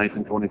return on the 9th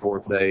and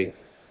 24th day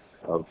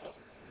of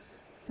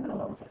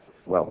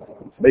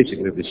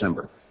basically of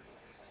December.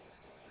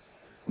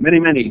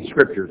 Many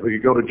scriptures. We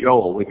could go to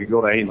Joel, we could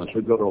go to Amos, we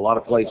could go to a lot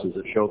of places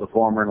that show the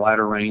former and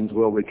latter rains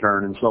will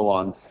return and so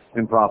on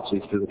in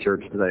prophecies to the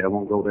church today. I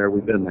won't go there,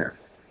 we've been there.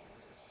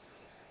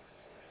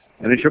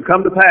 And it shall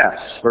come to pass,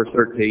 verse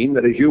 13,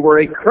 that as you were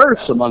a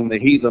curse among the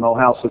heathen, O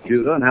house of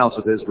Judah and house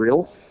of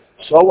Israel,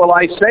 so will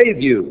I save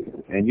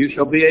you, and you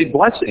shall be a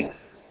blessing.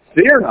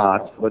 Fear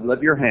not, but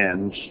let your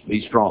hands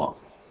be strong.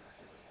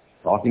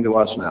 Talking to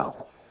us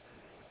now.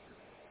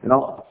 You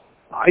know,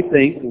 I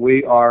think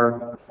we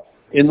are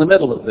in the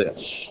middle of this.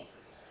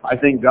 I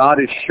think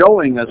God is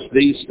showing us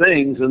these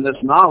things and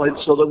this knowledge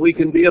so that we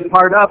can be a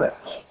part of it.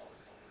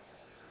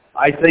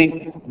 I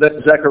think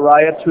that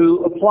Zechariah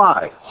 2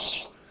 applies.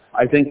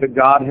 I think that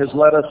God has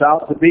let us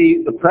out to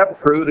be the prep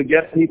crew to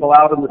get people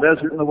out in the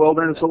desert and the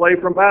wilderness away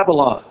from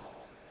Babylon.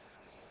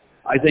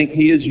 I think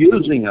he is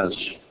using us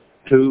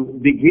to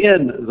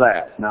begin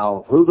that.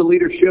 Now, who the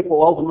leadership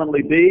will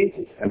ultimately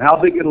be and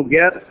how big it'll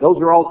get, those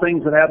are all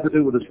things that have to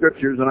do with the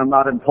Scriptures, and I'm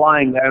not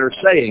implying that or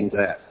saying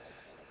that.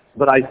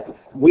 But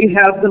we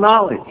have the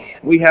knowledge.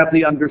 We have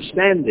the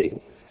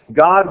understanding.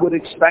 God would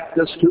expect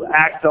us to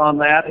act on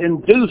that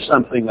and do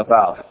something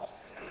about it.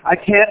 I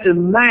can't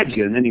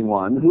imagine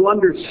anyone who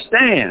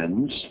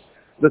understands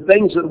the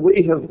things that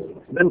we have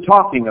been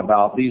talking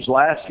about these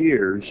last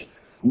years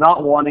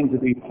not wanting to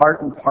be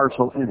part and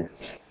parcel in it.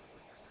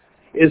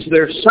 Is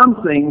there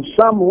something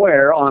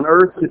somewhere on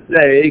earth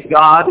today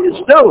God is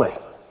doing?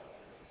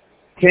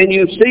 Can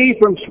you see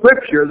from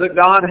Scripture that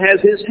God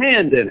has His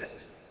hand in it?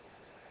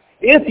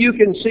 If you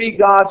can see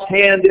God's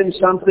hand in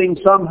something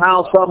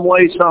somehow, some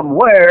way,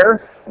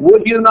 somewhere,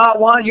 would you not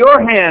want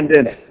your hand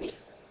in it?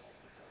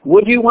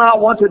 Would you not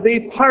want to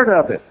be part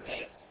of it?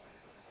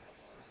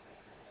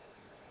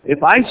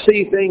 If I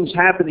see things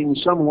happening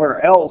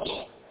somewhere else,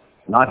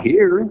 not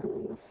here,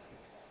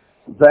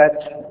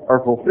 that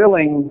are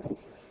fulfilling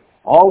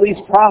all these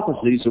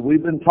prophecies that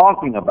we've been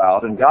talking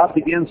about, and God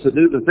begins to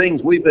do the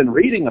things we've been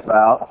reading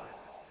about,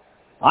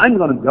 I'm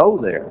going to go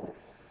there.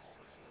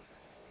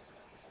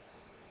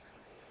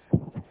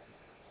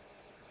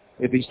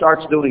 If He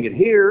starts doing it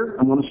here,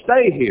 I'm going to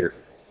stay here.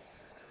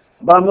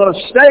 But I'm going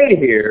to stay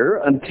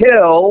here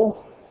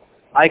until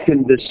I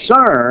can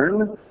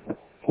discern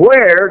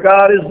where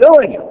God is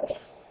doing it.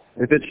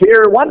 If it's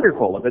here,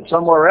 wonderful. If it's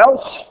somewhere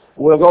else,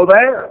 we'll go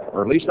there,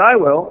 or at least I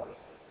will.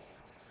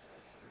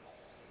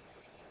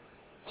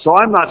 So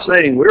I'm not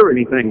saying we're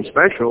anything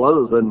special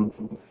other than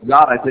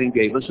God, I think,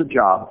 gave us a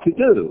job to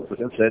do, which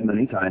I've said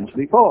many times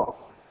before.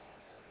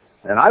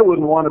 And I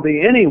wouldn't want to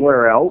be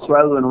anywhere else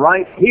rather than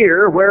right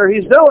here where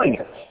He's doing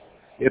it.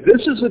 If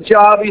this is a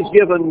job He's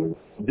given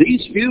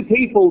these few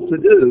people to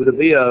do, to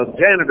be a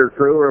janitor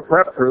crew or a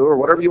prep crew or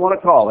whatever you want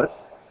to call it,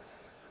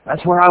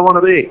 that's where I want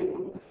to be.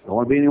 I don't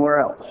want to be anywhere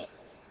else.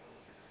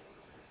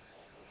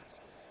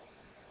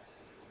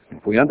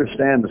 If we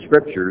understand the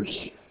Scriptures,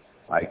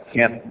 I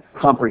can't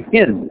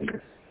comprehend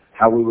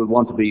how we would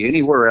want to be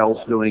anywhere else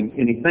doing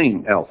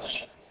anything else.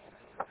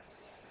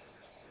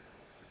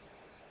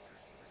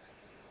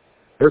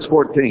 Verse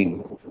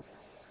 14,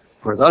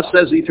 for thus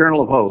says the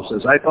Eternal of Hosts,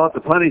 as I thought to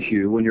punish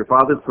you when your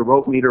fathers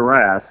provoked me to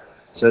wrath,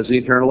 says the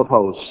Eternal of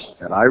Hosts,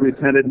 and I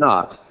repented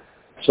not.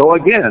 So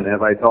again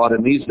have I thought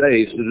in these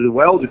days to do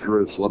well to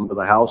Jerusalem, to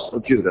the house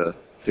of Judah,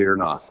 fear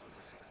not.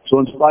 So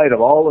in spite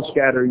of all the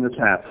scattering that's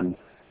happened,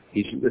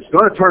 it's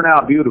going to turn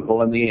out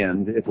beautiful in the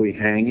end if we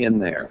hang in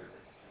there.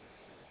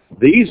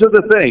 These are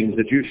the things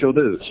that you shall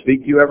do.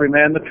 Speak you every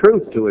man the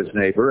truth to his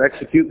neighbor.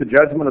 Execute the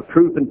judgment of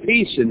truth and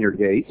peace in your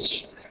gates.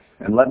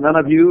 And let none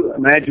of you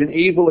imagine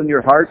evil in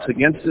your hearts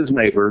against his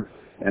neighbor,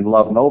 and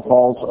love no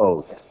false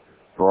oath.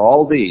 For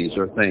all these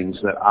are things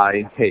that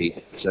I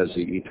hate, says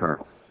the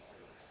Eternal.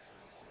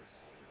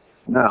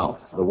 Now,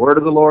 the word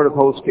of the Lord of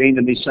hosts came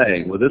to me,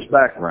 saying, with this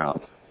background,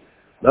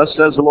 thus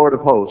says the Lord of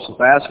hosts, the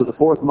fast of the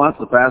 4th month,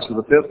 the fast of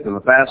the 5th, and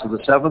the fast of the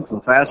 7th,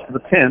 and the fast of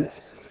the 10th,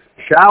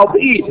 shall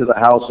be to the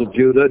house of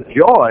Judah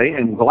joy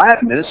and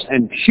gladness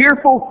and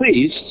cheerful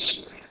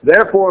feasts.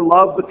 Therefore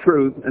love the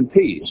truth and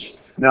peace.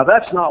 Now,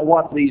 that's not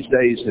what these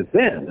days have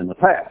been in the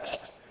past.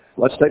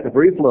 Let's take a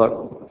brief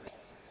look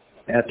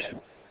at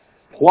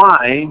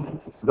why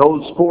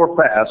those 4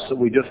 fasts that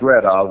we just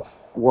read of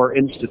were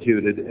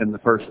instituted in the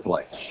first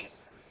place.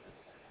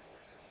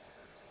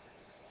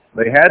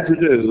 They had to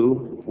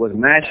do with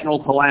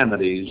national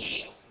calamities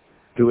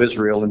to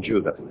Israel and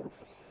Judah.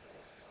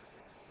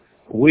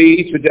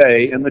 We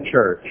today in the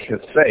church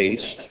have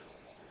faced,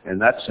 in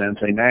that sense,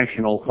 a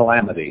national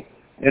calamity,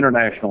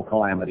 international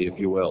calamity, if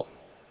you will.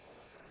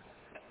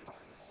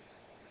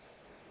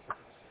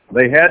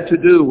 They had to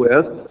do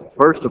with,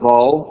 first of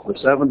all, the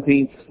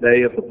 17th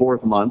day of the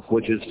 4th month,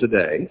 which is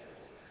today.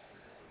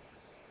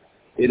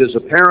 It is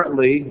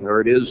apparently,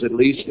 or it is at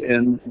least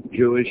in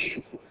Jewish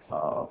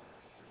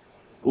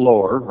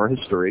lore or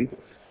history,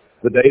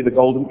 the day the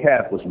golden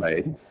calf was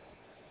made.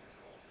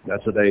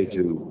 That's a day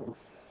to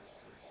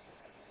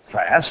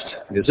fast,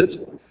 is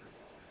it?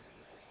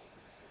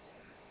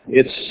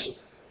 It's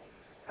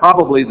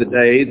probably the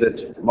day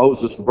that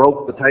Moses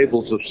broke the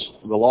tables of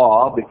the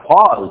law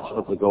because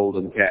of the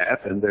golden calf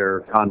and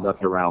their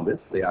conduct around it,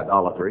 the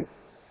idolatry.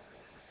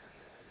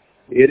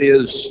 It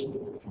is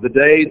the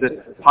day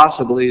that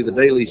possibly the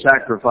daily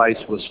sacrifice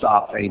was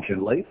stopped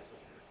anciently.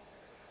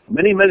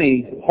 Many,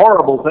 many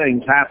horrible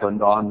things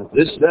happened on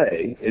this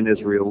day in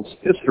Israel's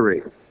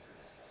history.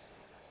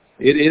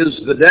 It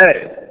is the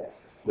day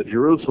that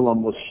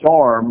Jerusalem was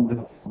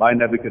stormed by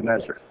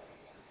Nebuchadnezzar.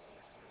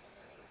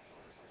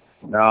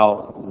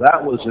 Now,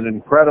 that was an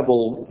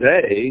incredible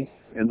day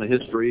in the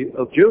history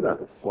of Judah,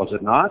 was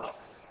it not?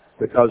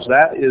 Because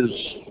that is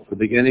the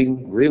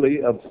beginning,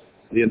 really, of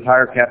the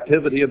entire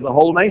captivity of the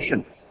whole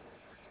nation.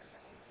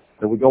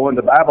 That would go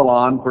into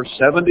Babylon for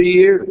 70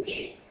 years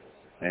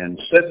and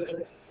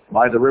sit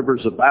by the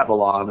rivers of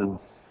Babylon and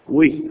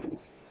weep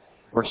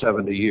for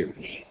 70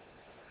 years.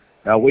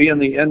 Now, we in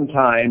the end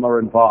time are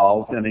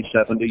involved in a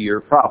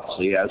 70-year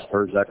prophecy as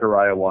per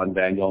Zechariah 1,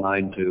 Daniel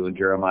 9:2, and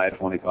Jeremiah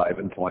 25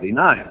 and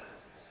 29.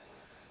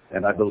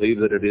 And I believe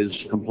that it is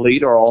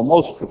complete or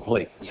almost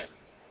complete.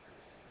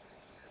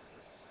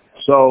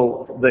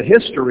 So the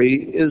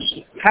history is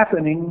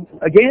happening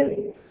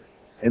again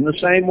in the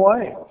same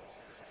way.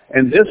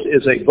 And this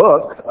is a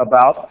book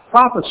about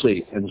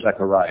prophecy in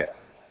Zechariah.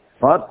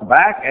 Front,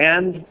 back,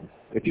 and,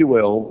 if you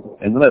will,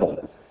 in the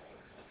middle.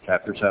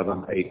 Chapter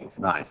 7, 8,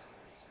 9.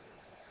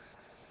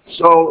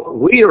 So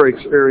we are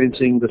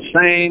experiencing the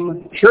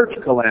same church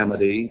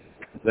calamity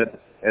that,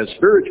 as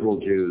spiritual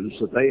Jews,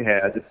 that they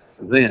had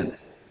then.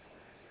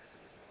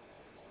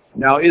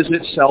 Now, is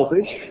it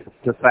selfish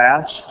to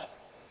fast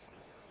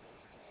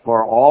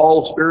for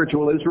all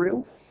spiritual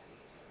Israel?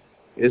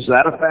 Is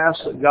that a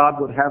fast that God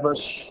would have us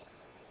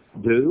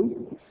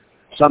do?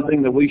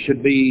 Something that we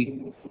should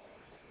be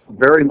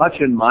very much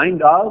in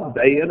mind of,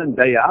 day in and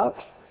day out?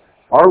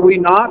 Are we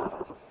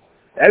not,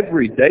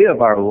 every day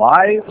of our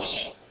lives,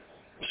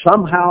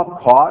 somehow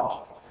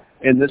caught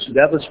in this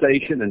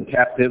devastation and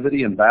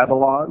captivity in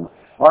Babylon?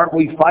 Aren't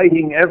we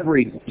fighting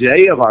every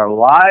day of our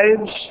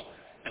lives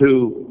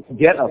to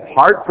get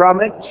apart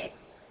from it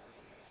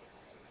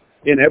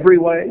in every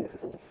way?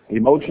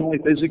 Emotionally,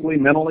 physically,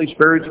 mentally,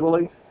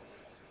 spiritually?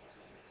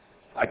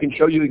 I can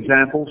show you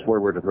examples where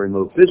we're to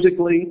remove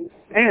physically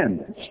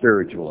and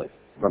spiritually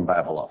from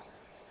Babylon.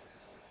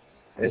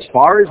 As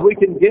far as we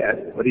can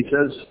get, but he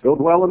says, go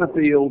dwell in a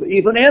field,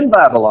 even in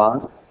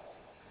Babylon,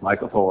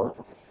 Micah 4.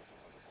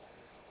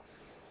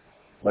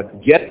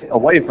 But get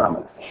away from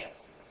it.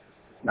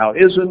 Now,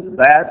 isn't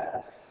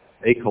that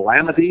a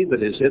calamity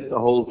that has hit the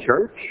whole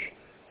church?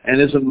 And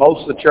isn't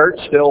most of the church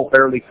still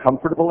fairly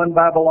comfortable in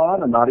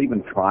Babylon and not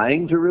even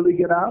trying to really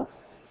get out?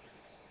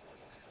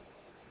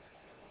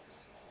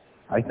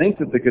 I think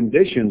that the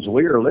conditions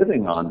we are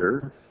living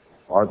under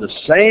are the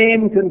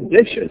same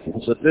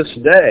conditions that this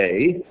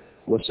day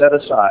was set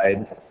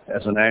aside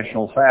as a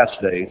national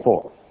fast day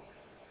for.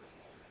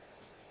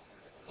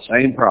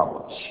 Same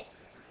problems.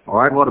 All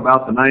right, what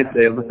about the 9th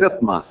day of the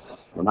 5th month?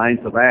 The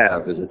 9th of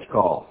Av, as it's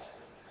called.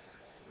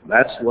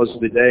 That was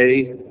the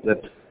day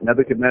that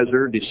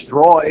Nebuchadnezzar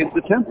destroyed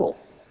the temple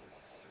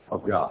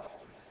of God.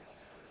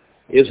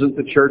 Isn't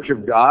the church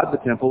of God, the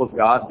temple of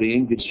God,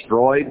 being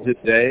destroyed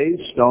today,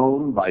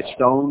 stone by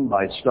stone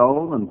by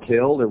stone,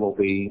 until there will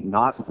be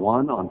not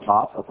one on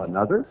top of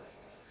another?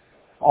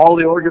 All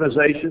the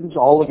organizations,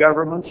 all the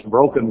governments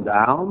broken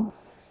down.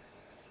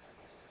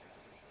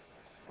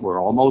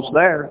 We're almost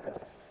there.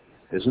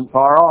 Isn't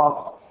far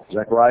off.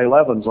 Zechariah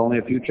 11 is only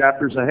a few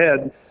chapters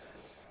ahead,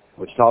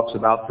 which talks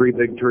about 3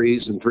 big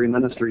trees and 3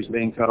 ministries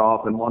being cut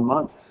off in 1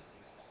 month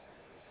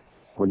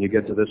when you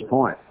get to this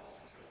point.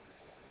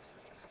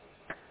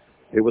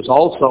 It was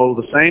also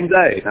the same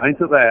day,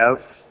 9th of Av,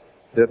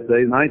 5th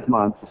day, 9th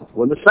month,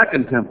 when the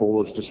second temple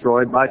was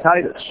destroyed by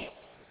Titus.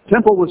 The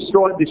temple was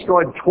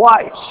destroyed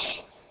twice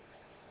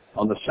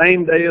on the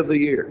same day of the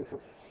year.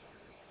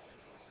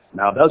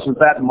 Now, doesn't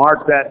that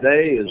mark that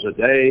day as a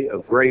day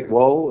of great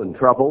woe and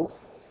trouble,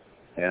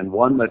 and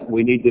one that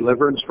we need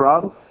deliverance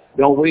from?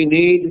 Don't we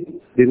need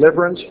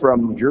deliverance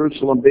from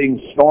Jerusalem being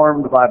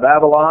stormed by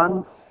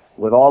Babylon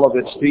with all of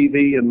its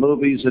TV and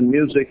movies and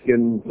music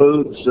and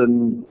foods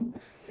and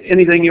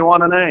anything you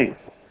want to name?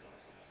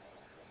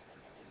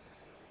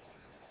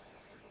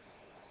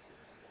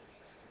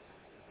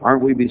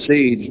 Aren't we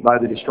besieged by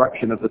the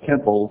destruction of the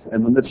temple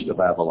in the midst of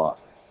Babylon?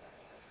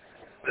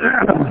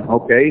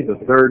 Okay, the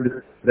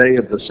 3rd day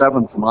of the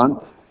 7th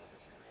month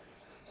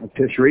of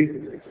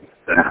Tishri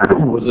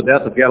was the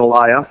death of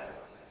Gedaliah.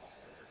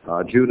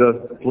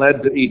 Judah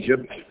fled to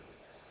Egypt,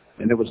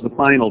 and it was the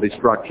final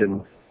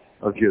destruction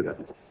of Judah.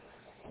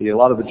 See, a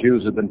lot of the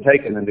Jews had been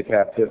taken into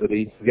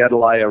captivity.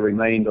 Gedaliah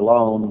remained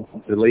alone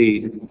to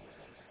lead,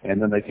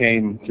 and then they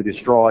came to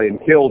destroy and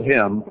killed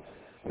him,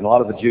 and a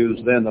lot of the Jews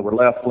then that were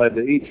left fled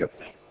to Egypt.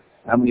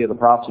 How many of the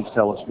prophecies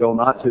tell us, go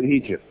not to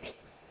Egypt?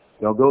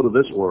 Don't go to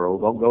this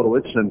world. Don't go to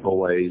its sinful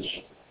ways.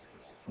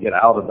 Get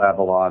out of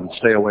Babylon.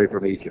 Stay away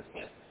from Egypt.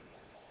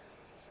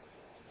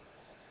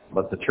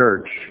 But the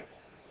church,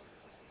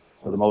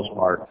 for the most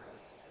part,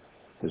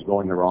 is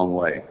going the wrong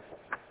way.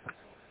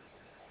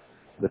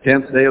 The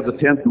 10th day of the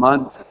 10th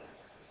month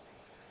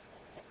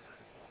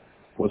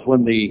was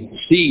when the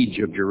siege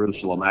of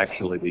Jerusalem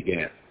actually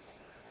began.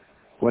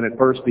 When it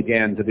first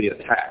began to be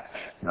attacked.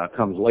 Now, it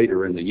comes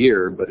later in the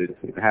year, but it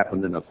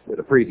happened in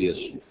a previous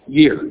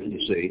year, you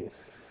see.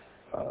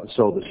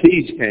 So the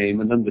siege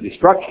came, and then the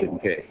destruction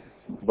came.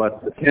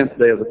 But the 10th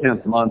day of the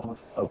 10th month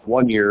of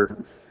one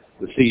year,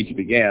 the siege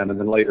began, and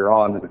then later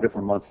on, in a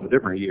different month of a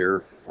different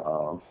year,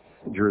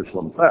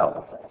 Jerusalem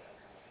fell.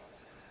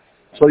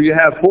 So you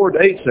have 4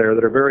 dates there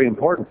that are very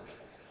important.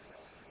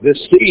 This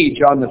siege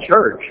on the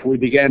church we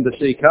began to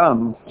see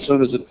come as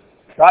soon as the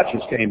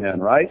Scotches came in,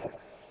 right?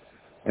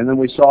 And then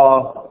we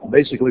saw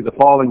basically the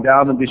falling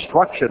down and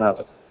destruction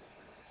of it.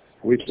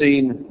 We've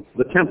seen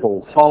the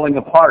temple falling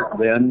apart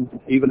then,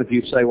 even if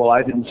you say, well,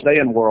 I didn't stay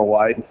in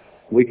worldwide.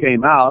 We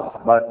came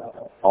out,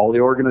 but All the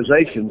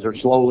organizations are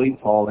slowly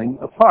falling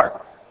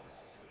apart.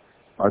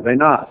 Are they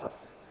not?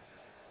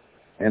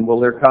 And will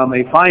there come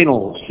a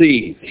final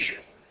siege,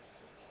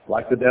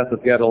 like the death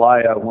of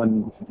Gedaliah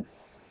when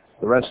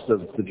the rest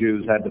of the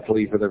Jews had to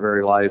flee for their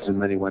very lives and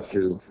many went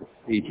to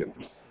Egypt?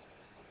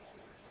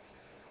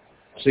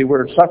 See,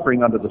 we're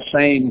suffering under the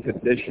same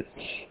conditions.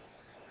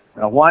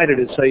 Now, why did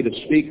it say to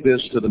speak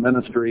this to the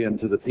ministry and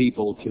to the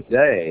people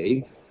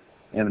today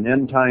in an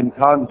end-time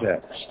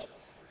context?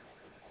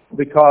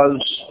 Because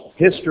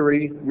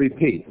history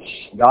repeats.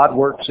 God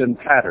works in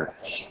patterns.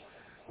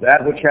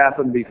 That which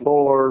happened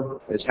before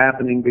is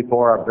happening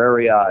before our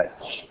very eyes.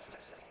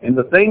 And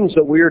the things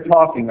that we are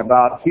talking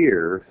about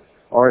here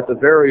are at the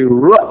very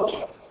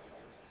root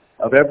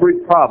of every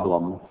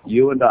problem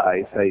you and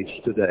I face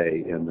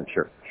today in the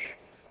church.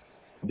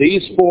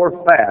 These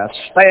 4 fasts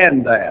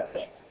span that.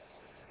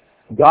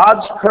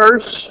 God's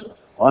curse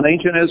on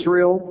ancient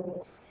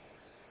Israel,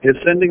 His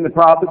sending the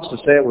prophets to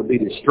say it would be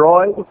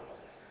destroyed,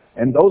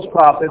 and those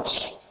prophets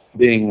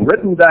being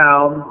written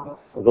down,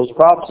 or those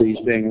prophecies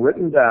being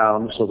written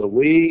down so that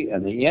we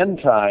in the end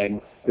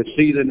time could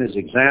see them as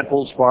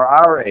examples for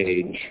our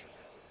age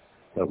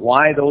of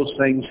why those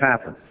things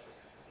happen.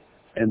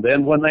 And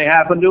then when they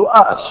happen to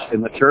us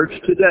in the church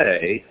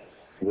today,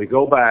 we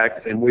go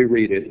back and we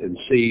read it and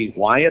see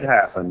why it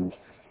happened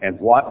and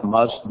what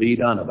must be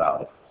done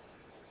about it.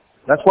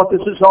 That's what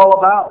this is all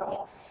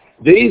about.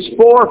 These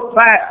 4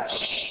 facts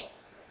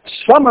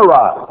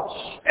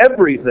summarize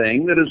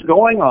everything that is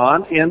going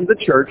on in the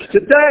church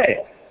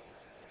today.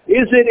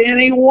 Is it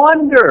any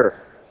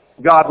wonder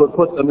God would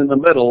put them in the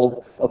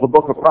middle of a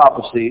book of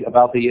prophecy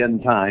about the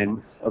end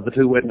time of the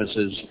 2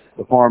 witnesses,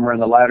 the former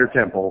and the latter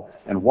temple,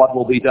 and what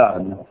will be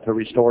done to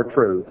restore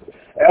truth?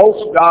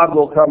 Else God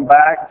will come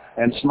back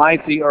and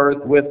smite the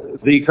earth with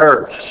the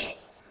curse.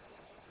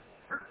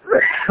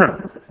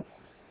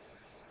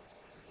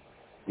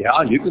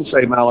 Yeah, you can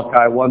say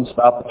Malachi 1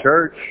 about the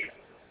church.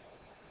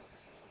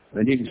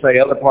 Then you can say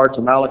other parts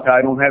of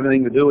Malachi don't have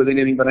anything to do with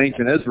anything but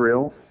ancient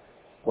Israel.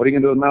 What are you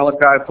going to do with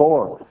Malachi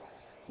 4?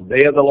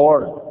 Day of the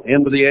Lord,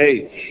 end of the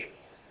age.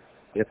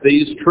 If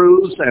these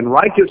truths and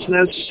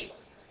righteousness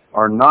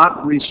are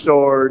not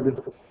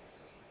restored,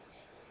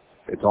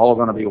 it's all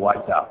going to be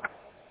wiped out.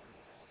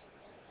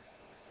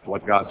 That's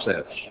what God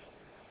says.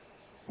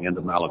 End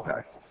of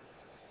Malachi.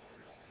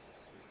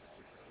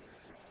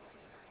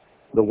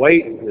 The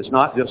weight is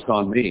not just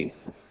on me,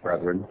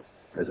 brethren,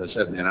 as I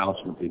said in the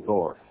announcement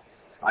before.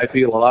 I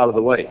feel a lot of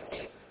the weight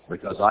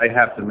because I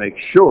have to make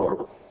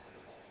sure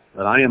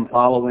that I am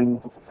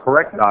following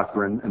correct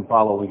doctrine and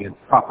following it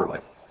properly.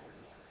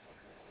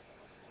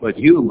 But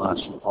you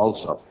must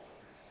also.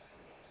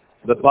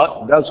 The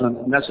buck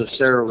doesn't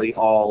necessarily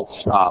all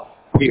stop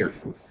here.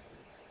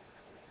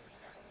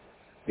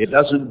 It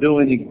doesn't do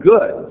any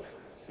good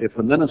if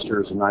the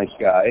minister is a nice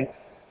guy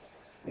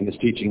and is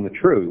teaching the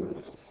truth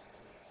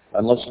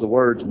unless the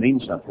words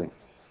mean something.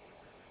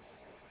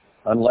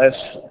 Unless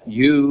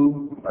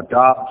you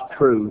adopt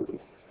truth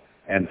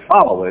and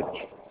follow it,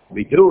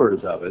 be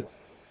doers of it,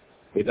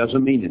 it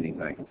doesn't mean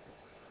anything.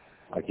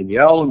 I can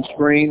yell and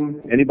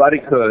scream, anybody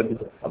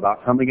could,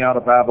 about coming out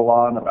of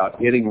Babylon, about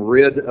getting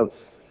rid of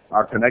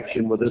our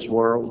connection with this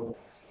world,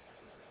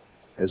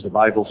 as the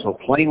Bible so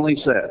plainly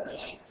says.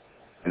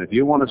 And if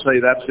you want to say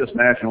that's just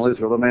national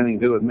Israel, doesn't have anything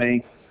to do with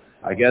me,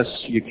 I guess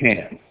you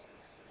can.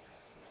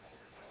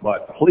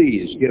 But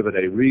please give it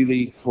a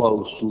really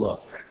close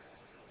look,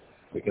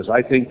 because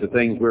I think the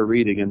things we're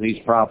reading in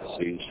these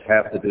prophecies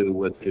have to do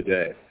with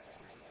today.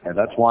 And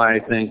that's why I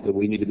think that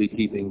we need to be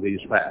keeping these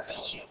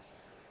fasts.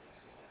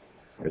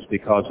 It's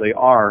because they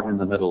are in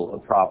the middle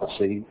of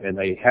prophecy, and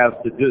they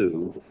have to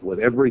do with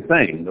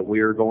everything that we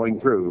are going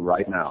through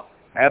right now.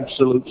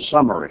 Absolute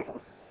summary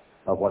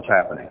of what's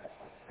happening.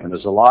 And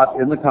there's a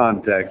lot in the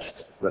context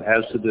that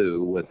has to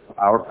do with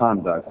our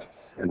conduct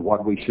and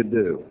what we should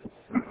do.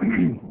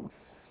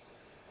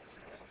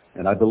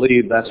 And I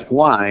believe that's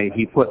why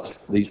he put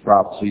these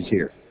prophecies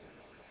here.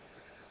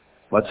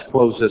 Let's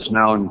close this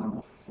now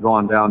and go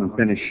on down and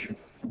finish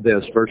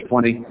this. Verse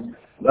 20,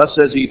 thus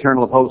says the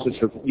eternal of hosts, it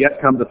shall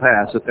yet come to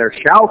pass that there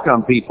shall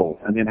come people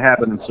and the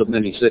inhabitants of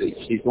many cities.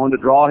 He's going to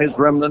draw his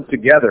remnant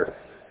together,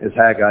 as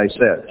Haggai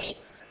says.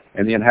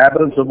 And the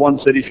inhabitants of one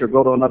city shall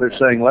go to another,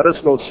 saying, let us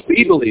go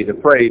speedily to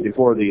pray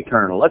before the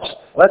eternal.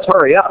 Let's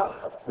hurry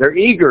up. They're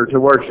eager to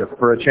worship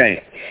for a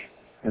change.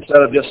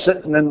 Instead of just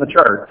sitting in the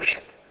church,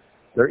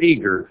 they're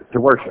eager to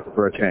worship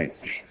for a change.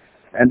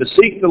 And to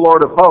seek the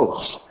Lord of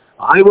hosts.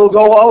 I will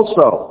go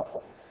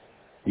also.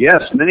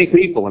 Yes, many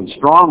people and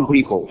strong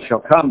people shall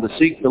come to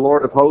seek the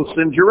Lord of hosts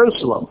in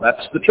Jerusalem.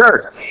 That's the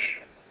church.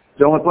 It's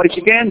the only place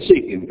you can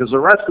seek him, because the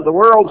rest of the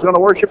world is going to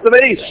worship the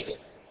beast.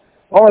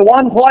 Only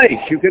one place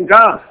you can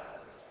come.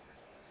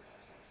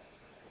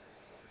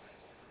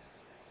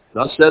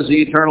 Thus says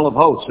the eternal of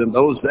hosts, in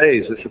those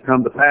days it shall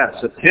come to pass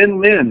that 10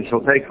 men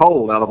shall take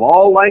hold out of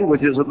all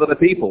languages of the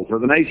people for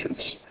the nations,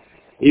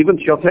 even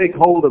shall take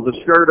hold of the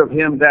skirt of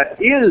him that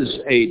is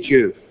a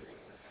Jew.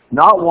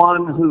 Not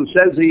one who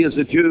says he is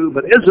a Jew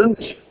but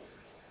isn't,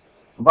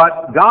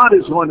 But God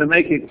is going to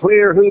make it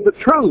clear who the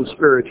true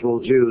spiritual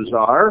Jews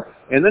are,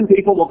 and then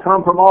people will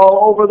come from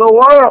all over the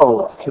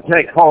world to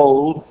take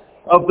hold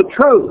of the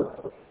true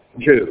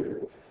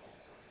Jew,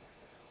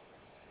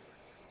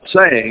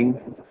 saying,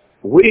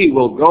 "We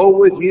will go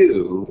with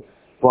you,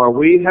 for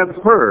we have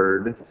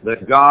heard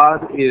that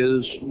God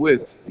is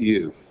with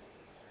you."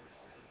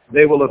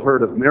 They will have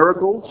heard of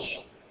miracles.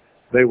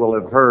 They will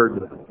have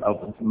heard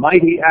of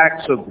mighty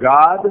acts of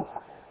God,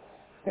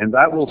 and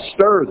that will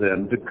stir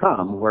them to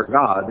come where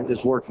God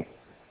is working.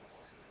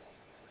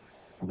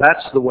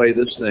 That's the way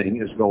this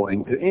thing is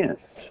going to end.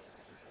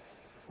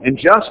 And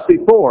just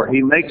before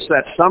he makes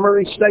that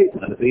summary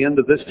statement at the end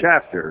of this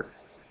chapter,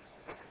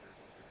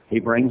 he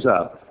brings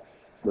up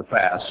the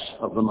fasts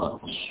of the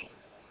months,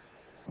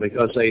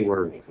 because they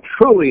were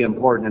truly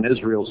important in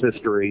Israel's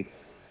history,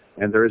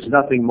 and there is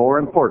nothing more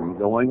important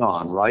going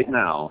on right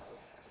now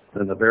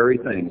than the very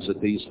things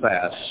that these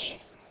fasts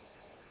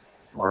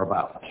are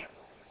about.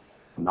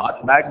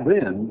 Not back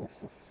then,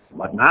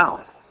 but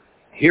now,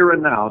 here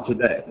and now,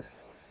 today.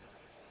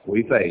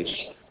 We face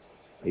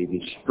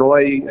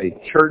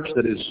a church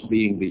that is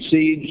being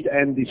besieged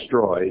and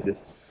destroyed.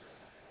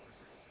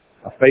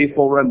 A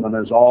faithful remnant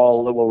is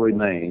all that will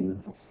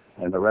remain,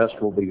 and the rest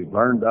will be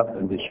burned up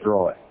and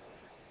destroyed.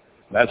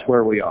 That's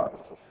where we are.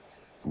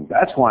 And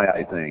that's why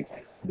I think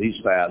these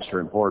fasts are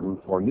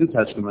important for New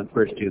Testament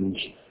Christians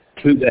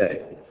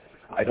today.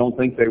 I don't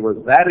think they were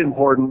that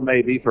important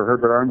maybe for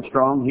Herbert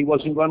Armstrong. He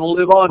wasn't going to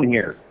live on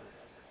here.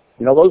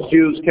 You know, those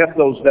Jews kept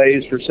those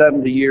days for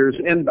 70 years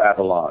in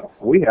Babylon.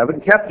 We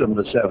haven't kept them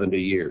the 70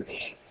 years.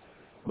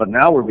 But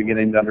now we're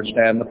beginning to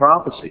understand the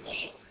prophecies.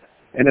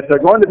 And if they're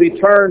going to be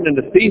turned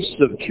into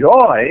feasts of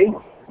joy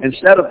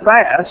instead of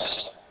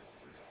fasts,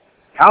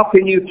 how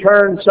can you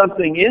turn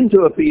something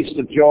into a feast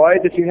of joy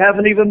that you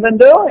haven't even been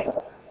doing?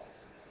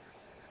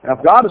 Now,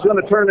 if God is going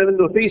to turn it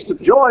into a feast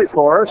of joy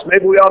for us,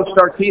 maybe we ought to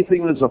start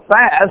keeping them as a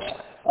fast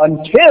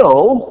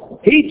until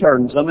he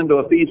turns them into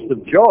a feast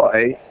of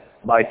joy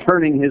by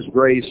turning his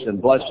grace and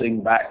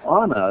blessing back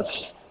on us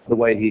the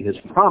way he has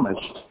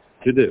promised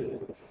to do.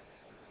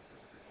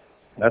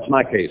 That's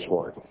my case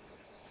for it.